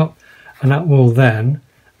over the top, and that will then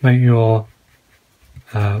make your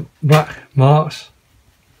black marks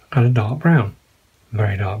kind of dark brown,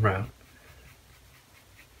 very dark brown.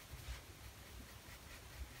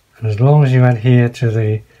 And as long as you adhere to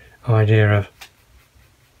the idea of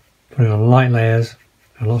putting on light layers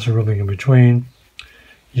and lots of rubbing in between,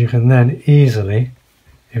 you can then easily,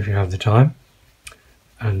 if you have the time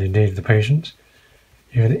and indeed the patience,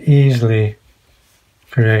 you can easily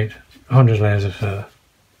create 100 layers of fur.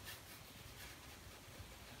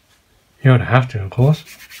 You don't have to, of course,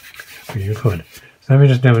 but you could. So let me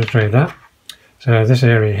just demonstrate that. So this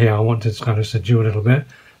area here I want to kind of subdue a little bit.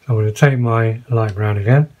 So I'm going to take my light brown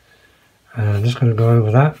again, and I'm just going to go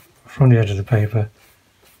over that from the edge of the paper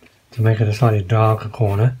to make it a slightly darker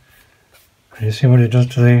corner. And you see what it does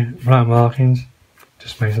to the black markings?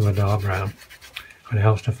 Just makes them a dark brown, and it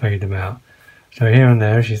helps to fade them out. So here and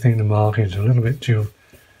there, if you think the markings are a little bit too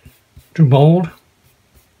bold,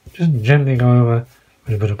 just gently go over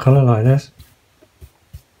with a bit of colour like this.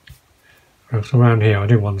 So around here I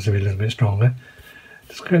do want this to be a little bit stronger.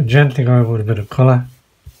 Just gently go over with a bit of colour,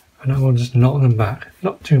 and that will just knock them back,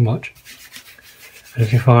 not too much, And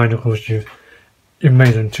if you find, of course, you've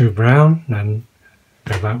made them too brown, then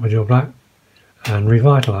go back with your black and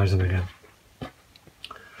revitalise them again.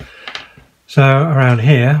 So around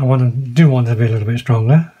here, I do want to be a little bit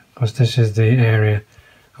stronger, because this is the area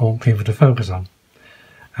I want people to focus on.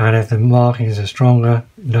 And if the markings are stronger,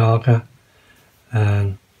 darker,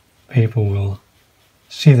 then people will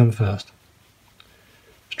see them first.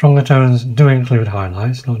 Stronger tones do include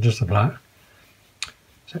highlights, not just the black.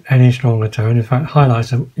 So any stronger tone, in fact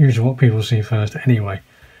highlights are usually what people see first anyway,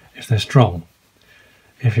 if they're strong.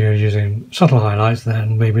 If you're using subtle highlights,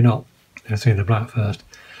 then maybe not, they'll see the black first.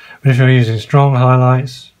 But if you're using strong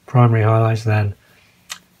highlights, primary highlights, then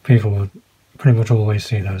people will pretty much always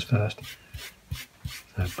see those first.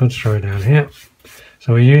 So good stroke down here.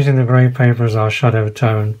 So we're using the grey paper as our shadow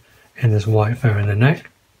tone in this white fur in the neck.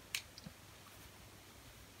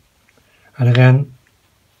 And again,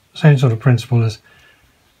 same sort of principle as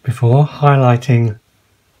before, highlighting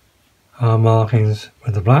our markings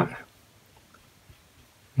with the black,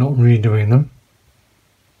 not redoing them,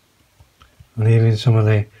 leaving some of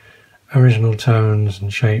the original tones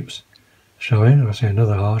and shapes showing. I see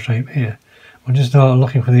another heart shape here. Once you start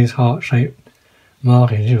looking for these heart shaped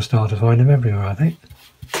markings, you'll start to find them everywhere, I think.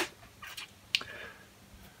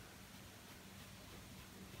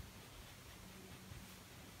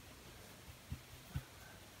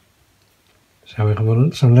 So we can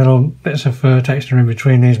put some little bits of fur texture in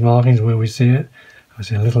between these markings where we see it. I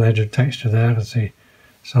see a little edge of texture there, I can see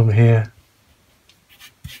some here.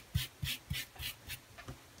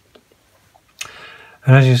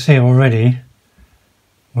 And as you see already,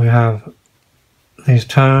 we have these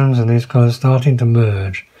tones and these colours starting to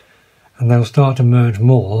merge, and they'll start to merge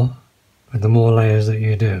more with the more layers that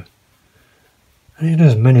you do. And you do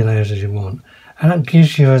as many layers as you want, and that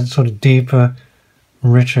gives you a sort of deeper,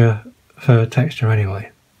 richer fur texture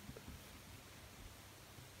anyway.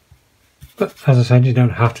 But as I said, you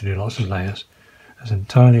don't have to do lots of layers. It's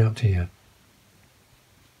entirely up to you.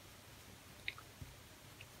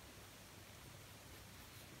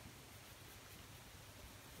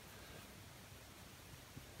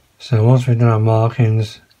 So once we've done our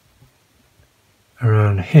markings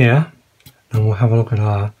around here, then we'll have a look at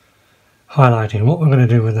our highlighting, what we're going to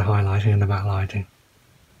do with the highlighting and the backlighting.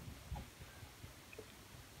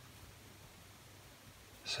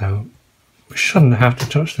 So we shouldn't have to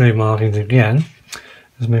touch the markings again.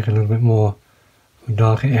 Just make a little bit more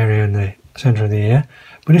darker area in the centre of the ear.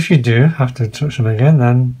 But if you do have to touch them again,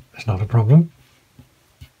 then it's not a problem.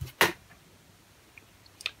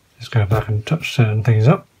 Just go back and touch certain things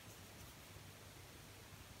up.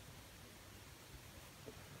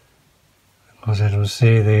 As you can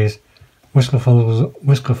see, these whisker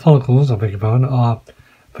follicles, I beg your pardon, are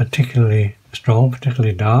particularly strong,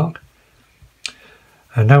 particularly dark.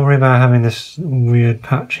 And don't worry about having this weird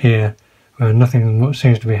patch here where nothing much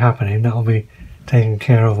seems to be happening. That'll be taken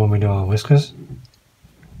care of when we do our whiskers.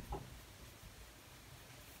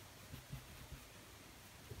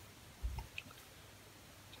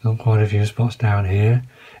 Got quite a few spots down here.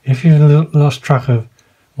 If you've lost track of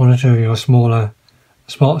one or two of your smaller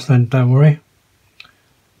spots, then don't worry.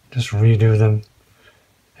 Just redo them.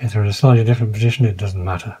 If they're in a slightly different position, it doesn't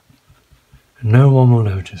matter. No one will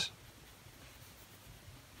notice.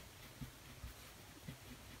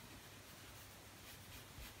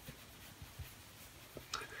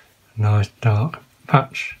 Nice dark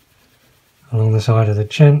patch along the side of the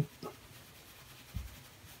chin.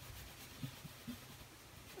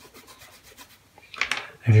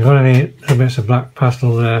 If you've got any little bits of black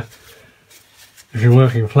pastel there, if you're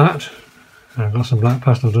working flat, and I've got some black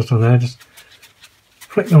pastel dust on there, just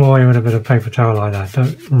flick them away with a bit of paper towel like that.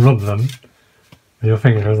 Don't rub them with your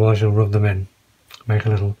finger, otherwise you'll rub them in. Make a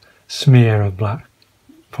little smear of black,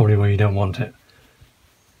 probably where you don't want it.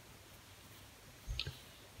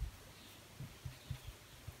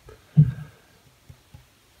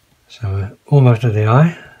 So we're almost at the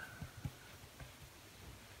eye.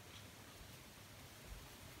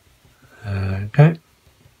 Okay.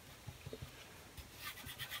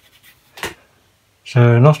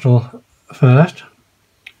 So nostril first.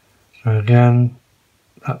 So again,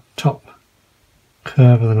 that top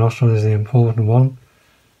curve of the nostril is the important one.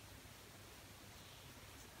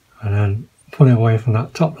 And then pull it away from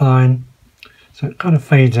that top line so it kind of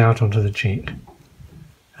fades out onto the cheek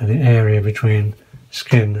and the area between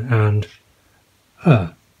skin and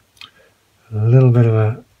fur. A little bit of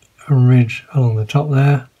a ridge along the top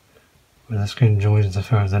there where the skin joins the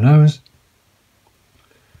fur of the nose.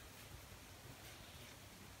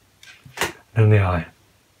 And the eye.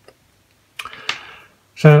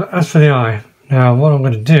 So as for the eye, now what I'm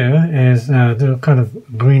going to do is do a kind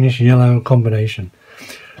of greenish yellow combination.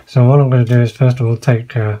 So what I'm going to do is first of all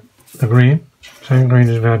take the green, same green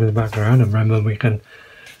as we had in the background, and remember we can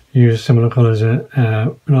use similar colours in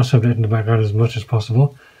our subject in the background as much as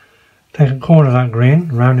possible. Take a corner of that green,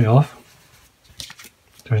 round it off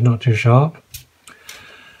so it's not too sharp,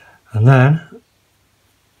 and then,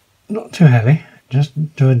 not too heavy,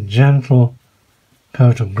 just do a gentle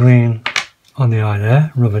coat of green on the eye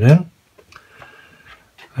there, rub it in,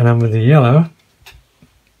 and then with the yellow,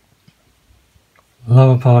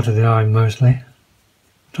 lower part of the eye mostly,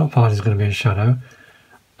 top part is going to be a shadow,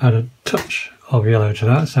 add a touch of yellow to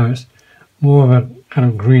that, so it's more of a kind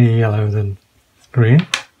of greeny yellow than green.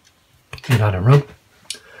 You'd add a rub.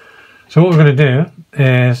 So what we're going to do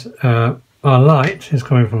is, our light is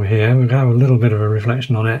coming from here, we're going to have a little bit of a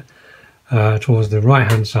reflection on it towards the right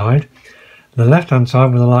hand side. The left hand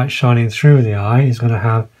side, with the light shining through the eye, is going to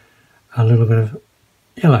have a little bit of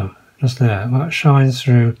yellow just there. That shines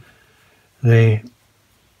through the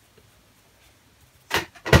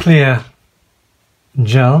clear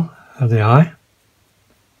gel of the eye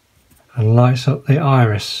and lights up the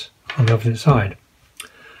iris on the opposite side.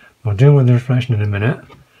 I'll deal with the reflection in a minute.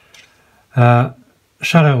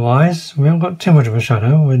 Shadow wise, we haven't got too much of a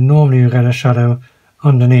shadow. Normally you get a shadow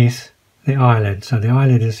underneath the eyelid. So the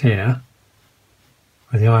eyelid is here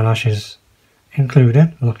with the eyelashes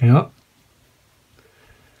included, looking up.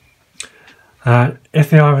 If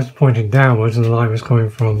the eye was pointing downwards and the light was coming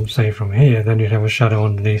from, say, from here, then you'd have a shadow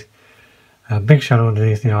underneath, a big shadow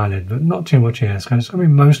underneath the eyelid, but not too much here. So it's going to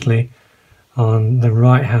be mostly on the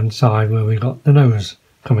right hand side where we've got the nose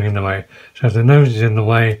coming in the way. So if the nose is in the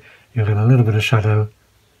way, you'll get a little bit of shadow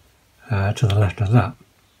to the left of that.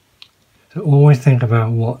 So always think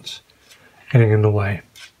about what's getting in the way.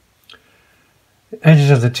 The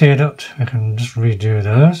edges of the tear duct, we can just redo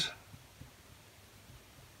those.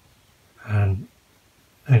 And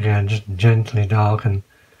again, just gently darken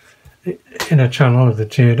the inner channel of the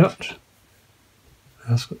tear duct.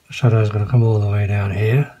 The shadow is going to come all the way down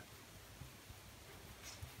here.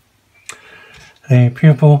 The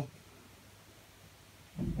pupil,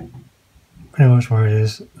 pretty much where it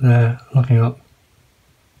is there, looking up.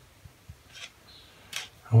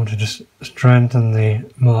 I want to just strengthen the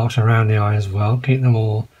marks around the eye as well, keep them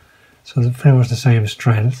all so they're pretty much the same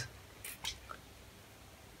strength.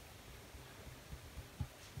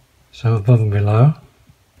 So above and below,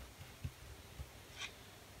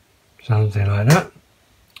 something like that.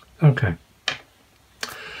 Okay.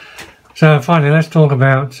 So finally, let's talk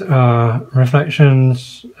about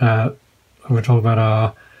reflections. We'll talk about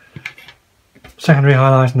our secondary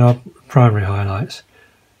highlights and our primary highlights.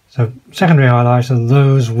 So secondary highlights are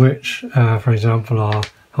those which, for example, are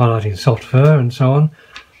highlighting soft fur and so on.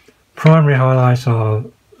 Primary highlights are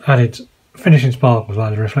added finishing sparkles,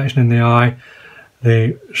 like the reflection in the eye,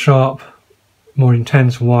 the sharp, more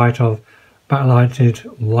intense white of backlighted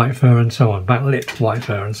white fur and so on, backlit white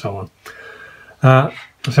fur and so on.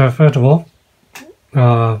 So first of all,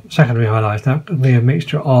 secondary highlights, that could be a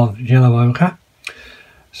mixture of yellow ochre.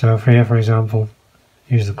 So here, for example,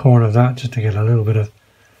 use the corner of that just to get a little bit of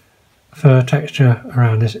fur texture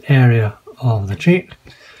around this area of the cheek.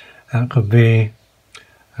 That could be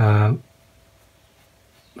a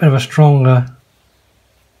bit of a stronger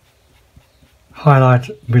highlight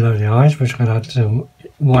below the eyes, which I'm going to add some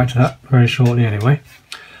white to that very shortly anyway.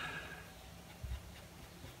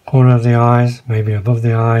 Corner of the eyes, maybe above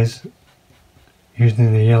the eyes,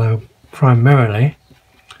 using the yellow primarily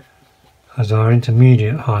as our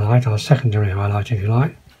intermediate highlight, our secondary highlight if you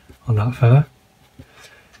like, on that fur.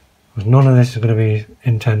 But none of this is going to be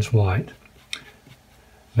intense white.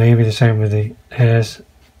 Maybe the same with the hairs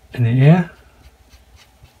in the ear.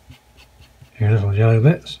 A few little yellow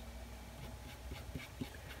bits.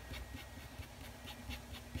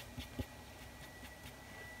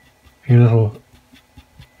 A few little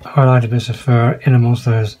highlighted bits of fur in amongst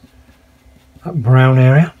those, that brown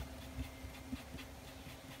area.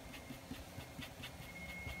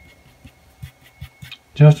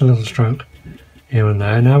 Just a little stroke here and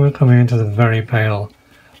there. Now we're coming into the very pale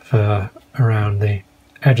fur around the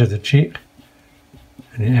edge of the cheek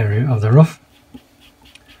in the area of the ruff.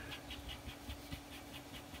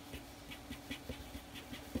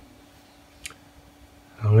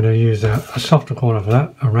 I'm going to use a softer corner for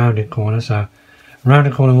that, a rounded corner. So a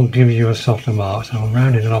rounded corner will give you a softer mark. So I'm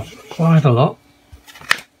rounding it off quite a lot.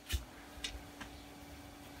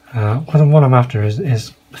 What I'm after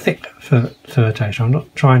is thick fur texture. I'm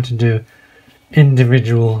not trying to do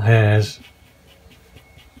individual hairs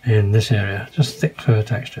in this area, just thick fur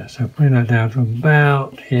texture. So bring that down to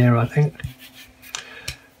about here, I think.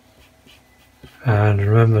 And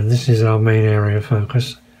remember, this is our main area of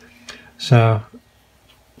focus. So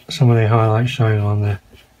some of the highlights showing on the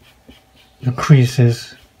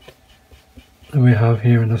creases that we have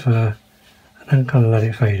here in the fur, and then kind of let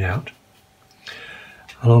it fade out.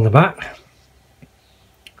 Along the back,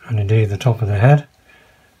 and indeed the top of the head,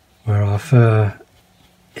 where our fur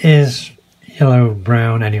is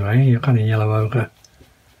yellow-brown anyway, you're kind of yellow ochre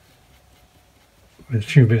with a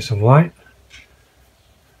few bits of white.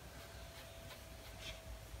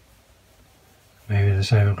 Maybe the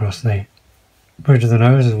same across the bridge of the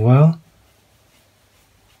nose as well.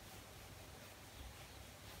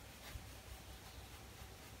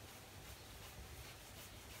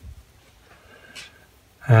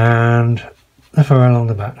 And the fur along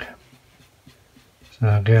the back.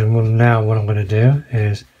 So again, now what I'm going to do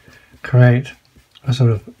is create a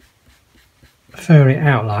sort of furry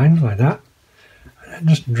outline like that, and then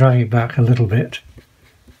just drag it back a little bit,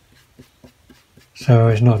 so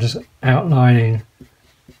it's not just outlining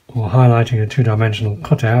or highlighting a two-dimensional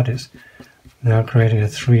cutout, it's now creating a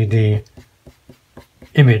 3D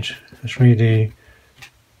image, a 3D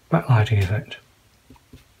backlighting effect.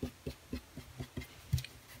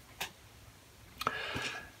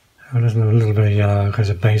 And there's a little bit of yellow because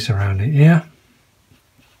of base around it here.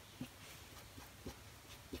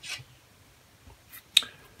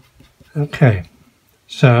 Okay,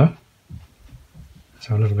 so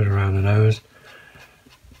a little bit around the nose.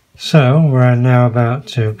 So we're now about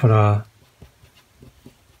to put our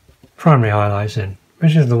primary highlights in,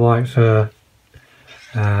 which is the white fur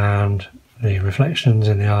and the reflections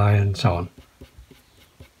in the eye and so on.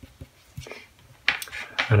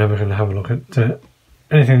 And then we're going to have a look at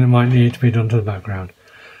anything that might need to be done to the background.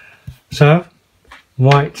 So,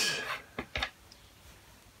 white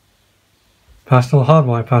pastel, hard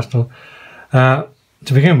white pastel.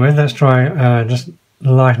 To begin with, let's try just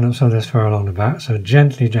lighten up some of this fur along the back. So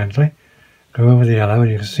gently go over the yellow, and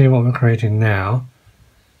you can see what we're creating now.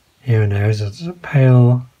 Here and there is a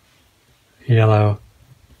pale yellow,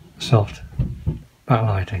 soft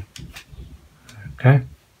backlighting. Okay.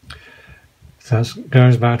 So that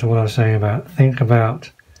goes back to what I was saying about think about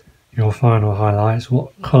your final highlights,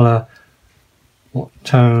 what colour, what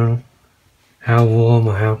tone, how warm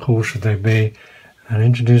or how cool should they be, and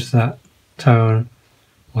introduce that tone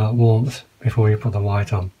or that warmth before you put the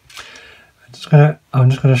white on. I'm just going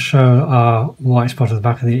to show our white spot at the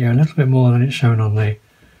back of the ear a little bit more than it's shown on the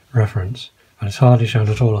reference, and it's hardly shown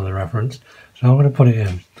at all on the reference, so I'm going to put it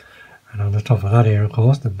in. And on the top of that ear, of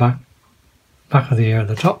course, the back of the ear at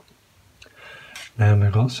the top. Then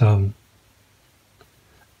we've got some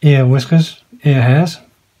ear whiskers, ear hairs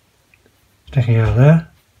sticking out there.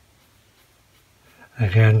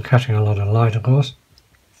 Again, catching a lot of light, of course.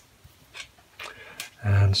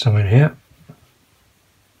 And some in here.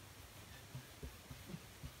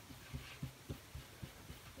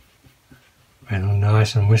 And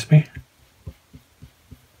nice and wispy.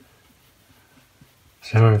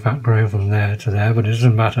 So in fact growing from there to there, but it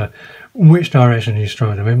doesn't matter which direction you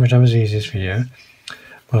stroke them in, whichever's easiest for you.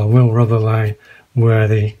 But I will rub away where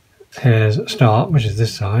the hairs start, which is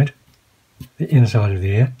this side, the inside of the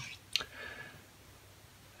ear.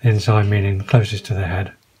 The inside meaning the closest to the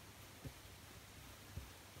head.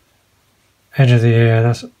 Edge of the ear,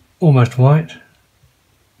 that's almost white,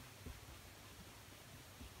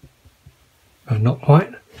 but not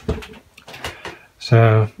quite.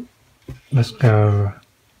 So let's go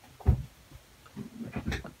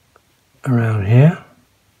around here.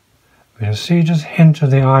 We can see just a hint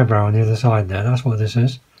of the eyebrow on the other side there, that's what this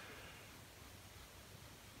is.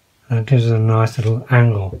 And it gives us a nice little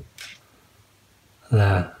angle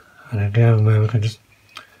there. And again, we can just,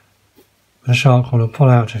 with a sharp corner, pull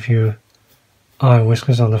out a few eye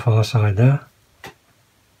whiskers on the far side there.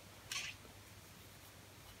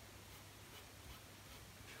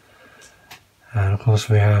 And of course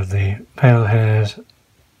we have the pale hairs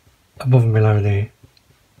above and below the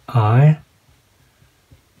eye,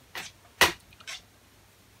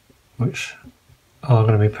 which are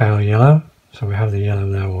going to be pale yellow, so we have the yellow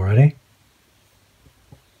there already.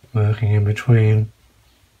 Working in between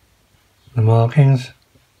the markings,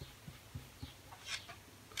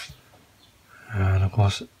 and of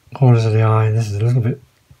course corners of the eye. This is a little bit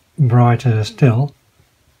brighter still.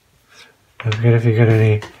 Don't forget, if you get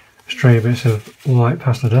any stray bits of white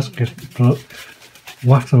pastel dust, just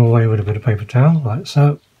waft them away with a bit of paper towel, like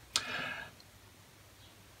so.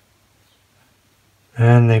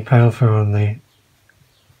 And the pale fur on the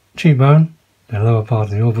cheekbone, the lower part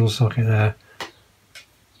of the orbital socket there.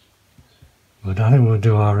 But I think we'll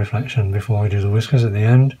do our reflection before we do the whiskers at the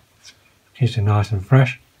end. Keeps it nice and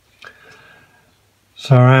fresh.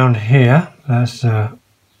 So around here, let's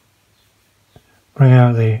bring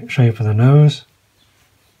out the shape of the nose.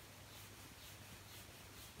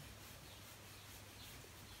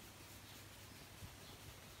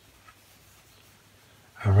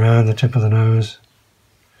 around the tip of the nose,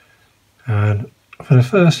 and for the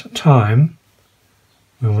first time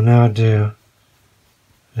we will now do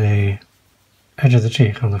the edge of the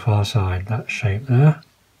cheek on the far side, that shape there.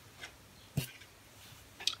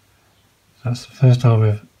 That's the first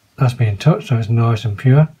time that's been touched, so it's nice and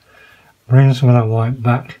pure. Bring some of that white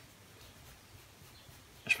back,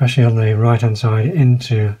 especially on the right hand side,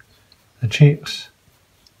 into the cheeks.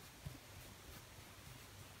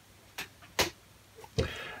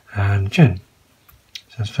 And chin.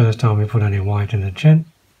 So it's the first time we put any white in the chin.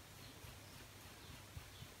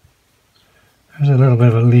 There's a little bit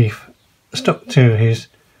of a leaf stuck to his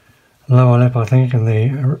lower lip, I think, in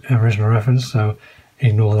the original reference, so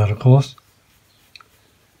ignore that, of course.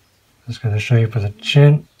 Let's get the shape of the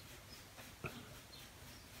chin.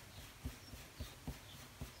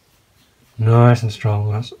 Nice and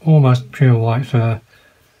strong. That's almost pure white fur,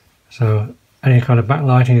 so any kind of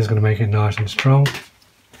backlighting is going to make it nice and strong.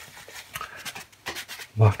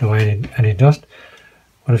 Waft away any dust.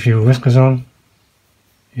 Put a few whiskers on.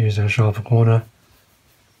 Use a sharper corner.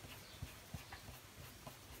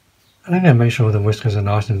 And again, make sure the whiskers are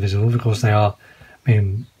nice and visible because they are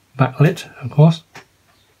being backlit, of course.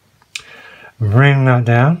 Bring that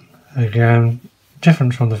down. Again,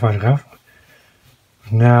 different from the photograph.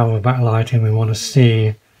 Now with backlighting, we want to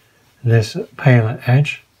see this paler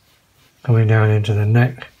edge coming down into the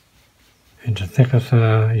neck, into thicker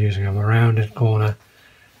fur, using a rounded corner,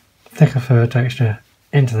 thicker fur texture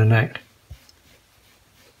into the neck,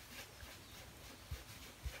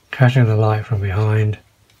 catching the light from behind.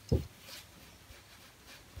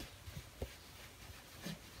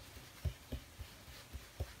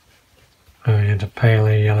 Going into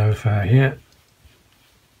paler yellow fur here.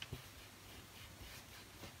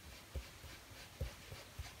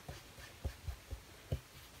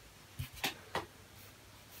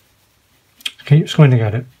 Keep squinting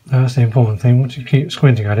at it. That's the important thing. Once you keep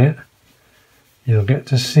squinting at it, you'll get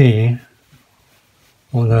to see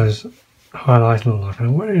what those highlights look like.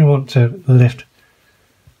 And when you want to lift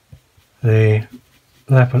the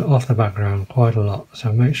leopard off the background quite a lot,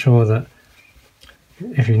 so make sure that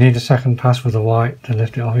if you need a second pass with the white to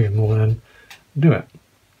lift it off even more, then do it.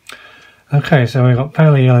 Okay, so we've got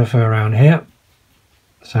paler yellow fur around here,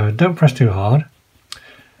 so don't press too hard.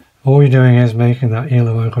 All you're doing is making that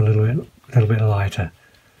yellow ochre a little bit lighter,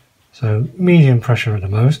 so medium pressure at the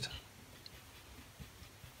most.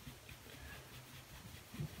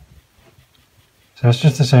 So it's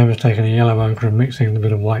just the same as taking a yellow ochre and mixing a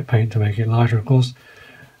bit of white paint to make it lighter, of course,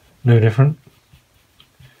 no different.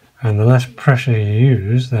 And the less pressure you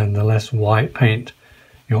use, then the less white paint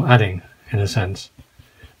you're adding, in a sense.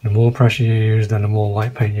 The more pressure you use, then the more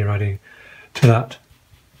white paint you're adding to that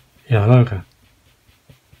yellow ochre,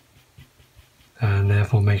 and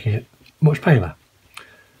therefore making it much paler.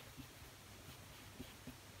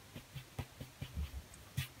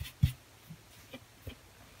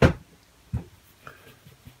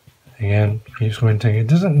 Again, keep squinting. It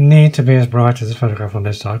doesn't need to be as bright as the photograph on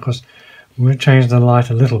this side, because we've changed the light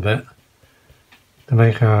a little bit to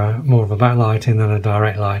make more of a backlighting than a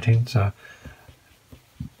direct lighting, so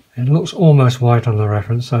it looks almost white on the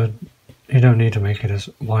reference, so you don't need to make it as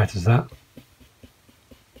white as that.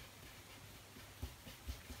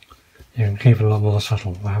 You can keep it a lot more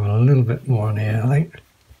subtle. We'll have a little bit more on here, I think.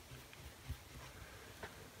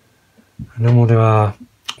 And then we'll do our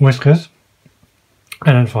whiskers,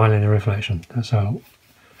 and then finally the reflection. So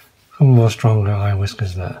some more stronger eye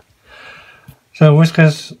whiskers there. So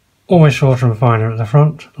whiskers, always shorter and finer at the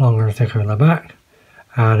front, longer and thicker at the back.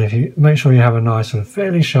 And if you make sure you have a nice sort of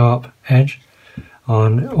fairly sharp edge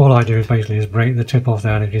on, all I do is basically break the tip off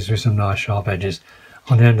there, and it gives you some nice sharp edges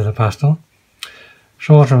on the end of the pastel.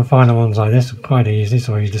 Shorter and finer ones like this are quite easy,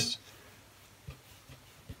 so you just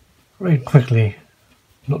very quickly,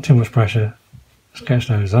 not too much pressure, sketch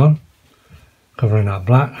those on, covering that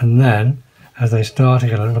black, and then as they start to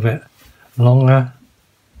get a little bit longer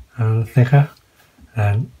and thicker,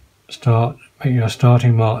 then make your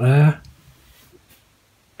starting mark there.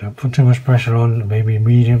 Don't put too much pressure on, maybe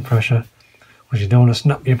medium pressure, because you don't want to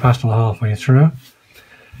snap your pastel halfway through.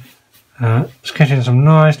 Sketching some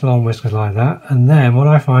nice long whiskers like that, and then what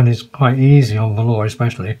I find is quite easy on velour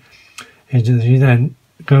especially, is that you then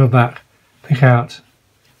go back, pick out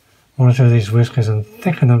one or two of these whiskers and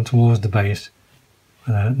thicken them towards the base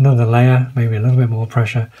with another layer, maybe a little bit more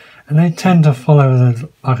pressure, and they tend to follow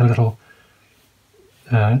like a little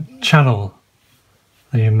channel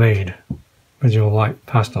that you made with your white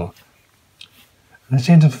pastel. And they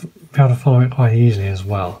seem to be able to follow it quite easily as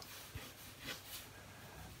well.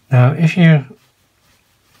 Now if you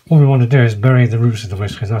what we want to do is bury the roots of the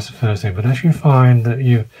whiskers. That's the first thing. But if you find that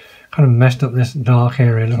you've kind of messed up this dark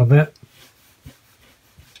area a little bit,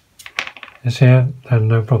 this here, then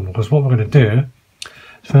no problem. Because what we're going to do,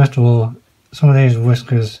 first of all, some of these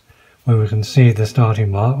whiskers where we can see the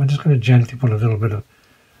starting mark, we're just going to gently put a little bit of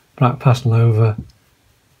black pastel over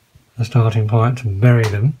the starting point to bury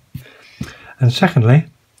them. And secondly,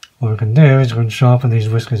 what we can do is we can sharpen these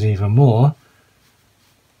whiskers even more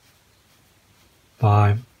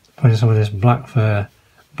by putting some of this black fur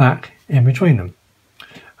back in between them,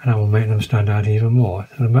 and that will make them stand out even more.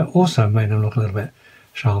 It'll also make them look a little bit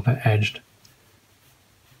sharper edged,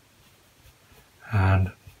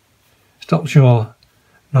 and stops your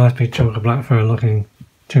nice big chunk of black fur looking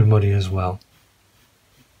too muddy as well.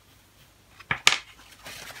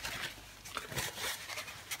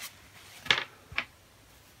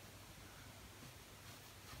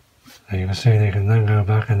 So you can see they can then go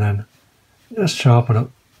back and then just sharpen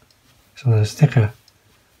up some of those thicker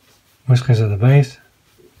whiskers at the base.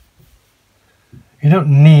 You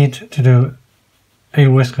don't need to do a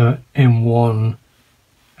whisker in one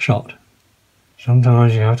shot.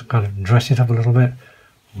 Sometimes you have to kind of dress it up a little bit,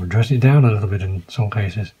 or dress it down a little bit in some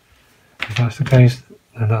cases. If that's the case,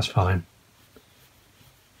 then that's fine.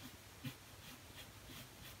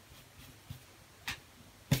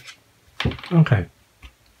 Okay.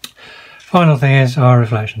 Final thing is our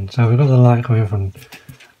reflection. So we've got the light coming from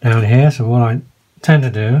down here, so what I tend to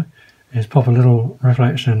do is pop a little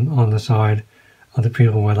reflection on the side of the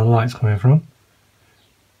pupil where the light's coming from.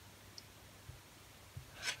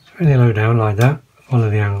 Really low down like that, follow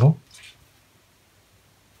the angle.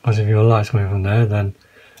 Because if your light's coming from there, then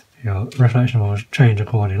your reflection will change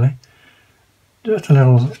accordingly. Just a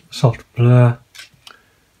little soft blur.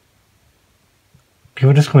 Give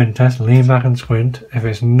it a squint test, lean back and squint. If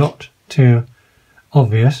it's not too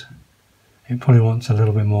obvious, it probably wants a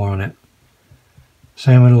little bit more on it.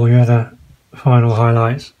 Same with all your other final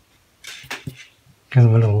highlights. Give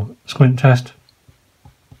them a little squint test.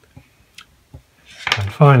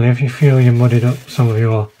 And finally, if you feel you muddied up some of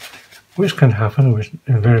your, which can happen, which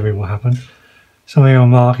invariably will happen, some of your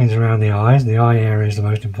markings around the eyes, the eye area is the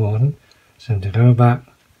most important. So to go back,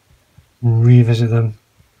 revisit them,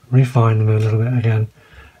 refine them a little bit again,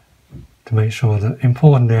 to make sure that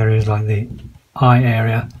important areas like the eye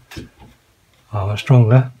area are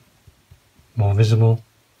stronger, more visible.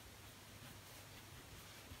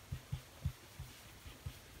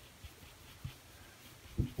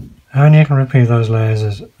 And you can repeat those layers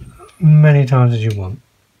as many times as you want,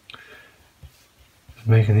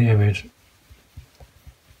 making the image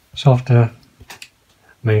softer,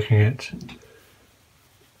 making it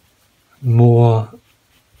more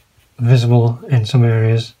visible in some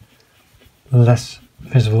areas, less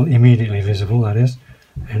visible, immediately visible that is,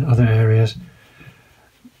 in other areas.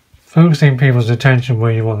 Focusing people's attention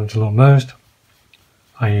where you want them to look most,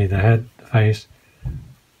 i.e. the head, the face,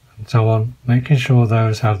 and so on, making sure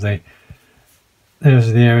those have those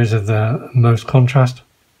are the areas of the most contrast,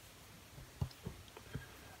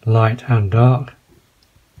 light and dark.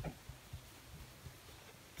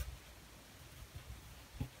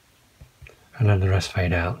 And then the rest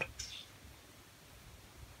fade out.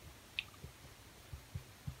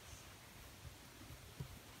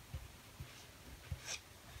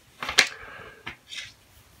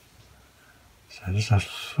 So just a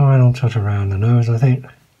final touch around the nose, I think.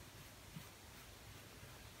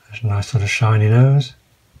 There's a nice sort of shiny nose.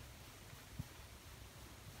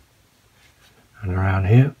 And around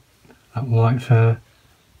here, that white fur.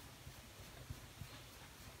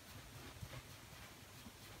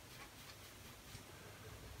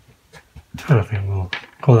 And I think we'll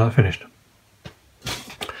call that finished.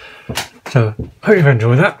 So, hope you've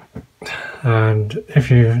enjoyed that. And if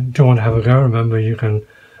you do want to have a go, remember you can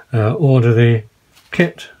order the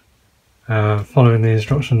kit following the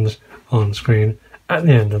instructions on screen at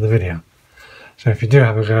the end of the video. So if you do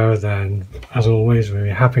have a go, then as always we'll be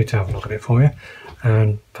happy to have a look at it for you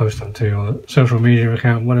and post them to your social media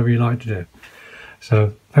account, whatever you like to do.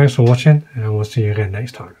 So thanks for watching, and we'll see you again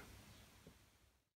next time.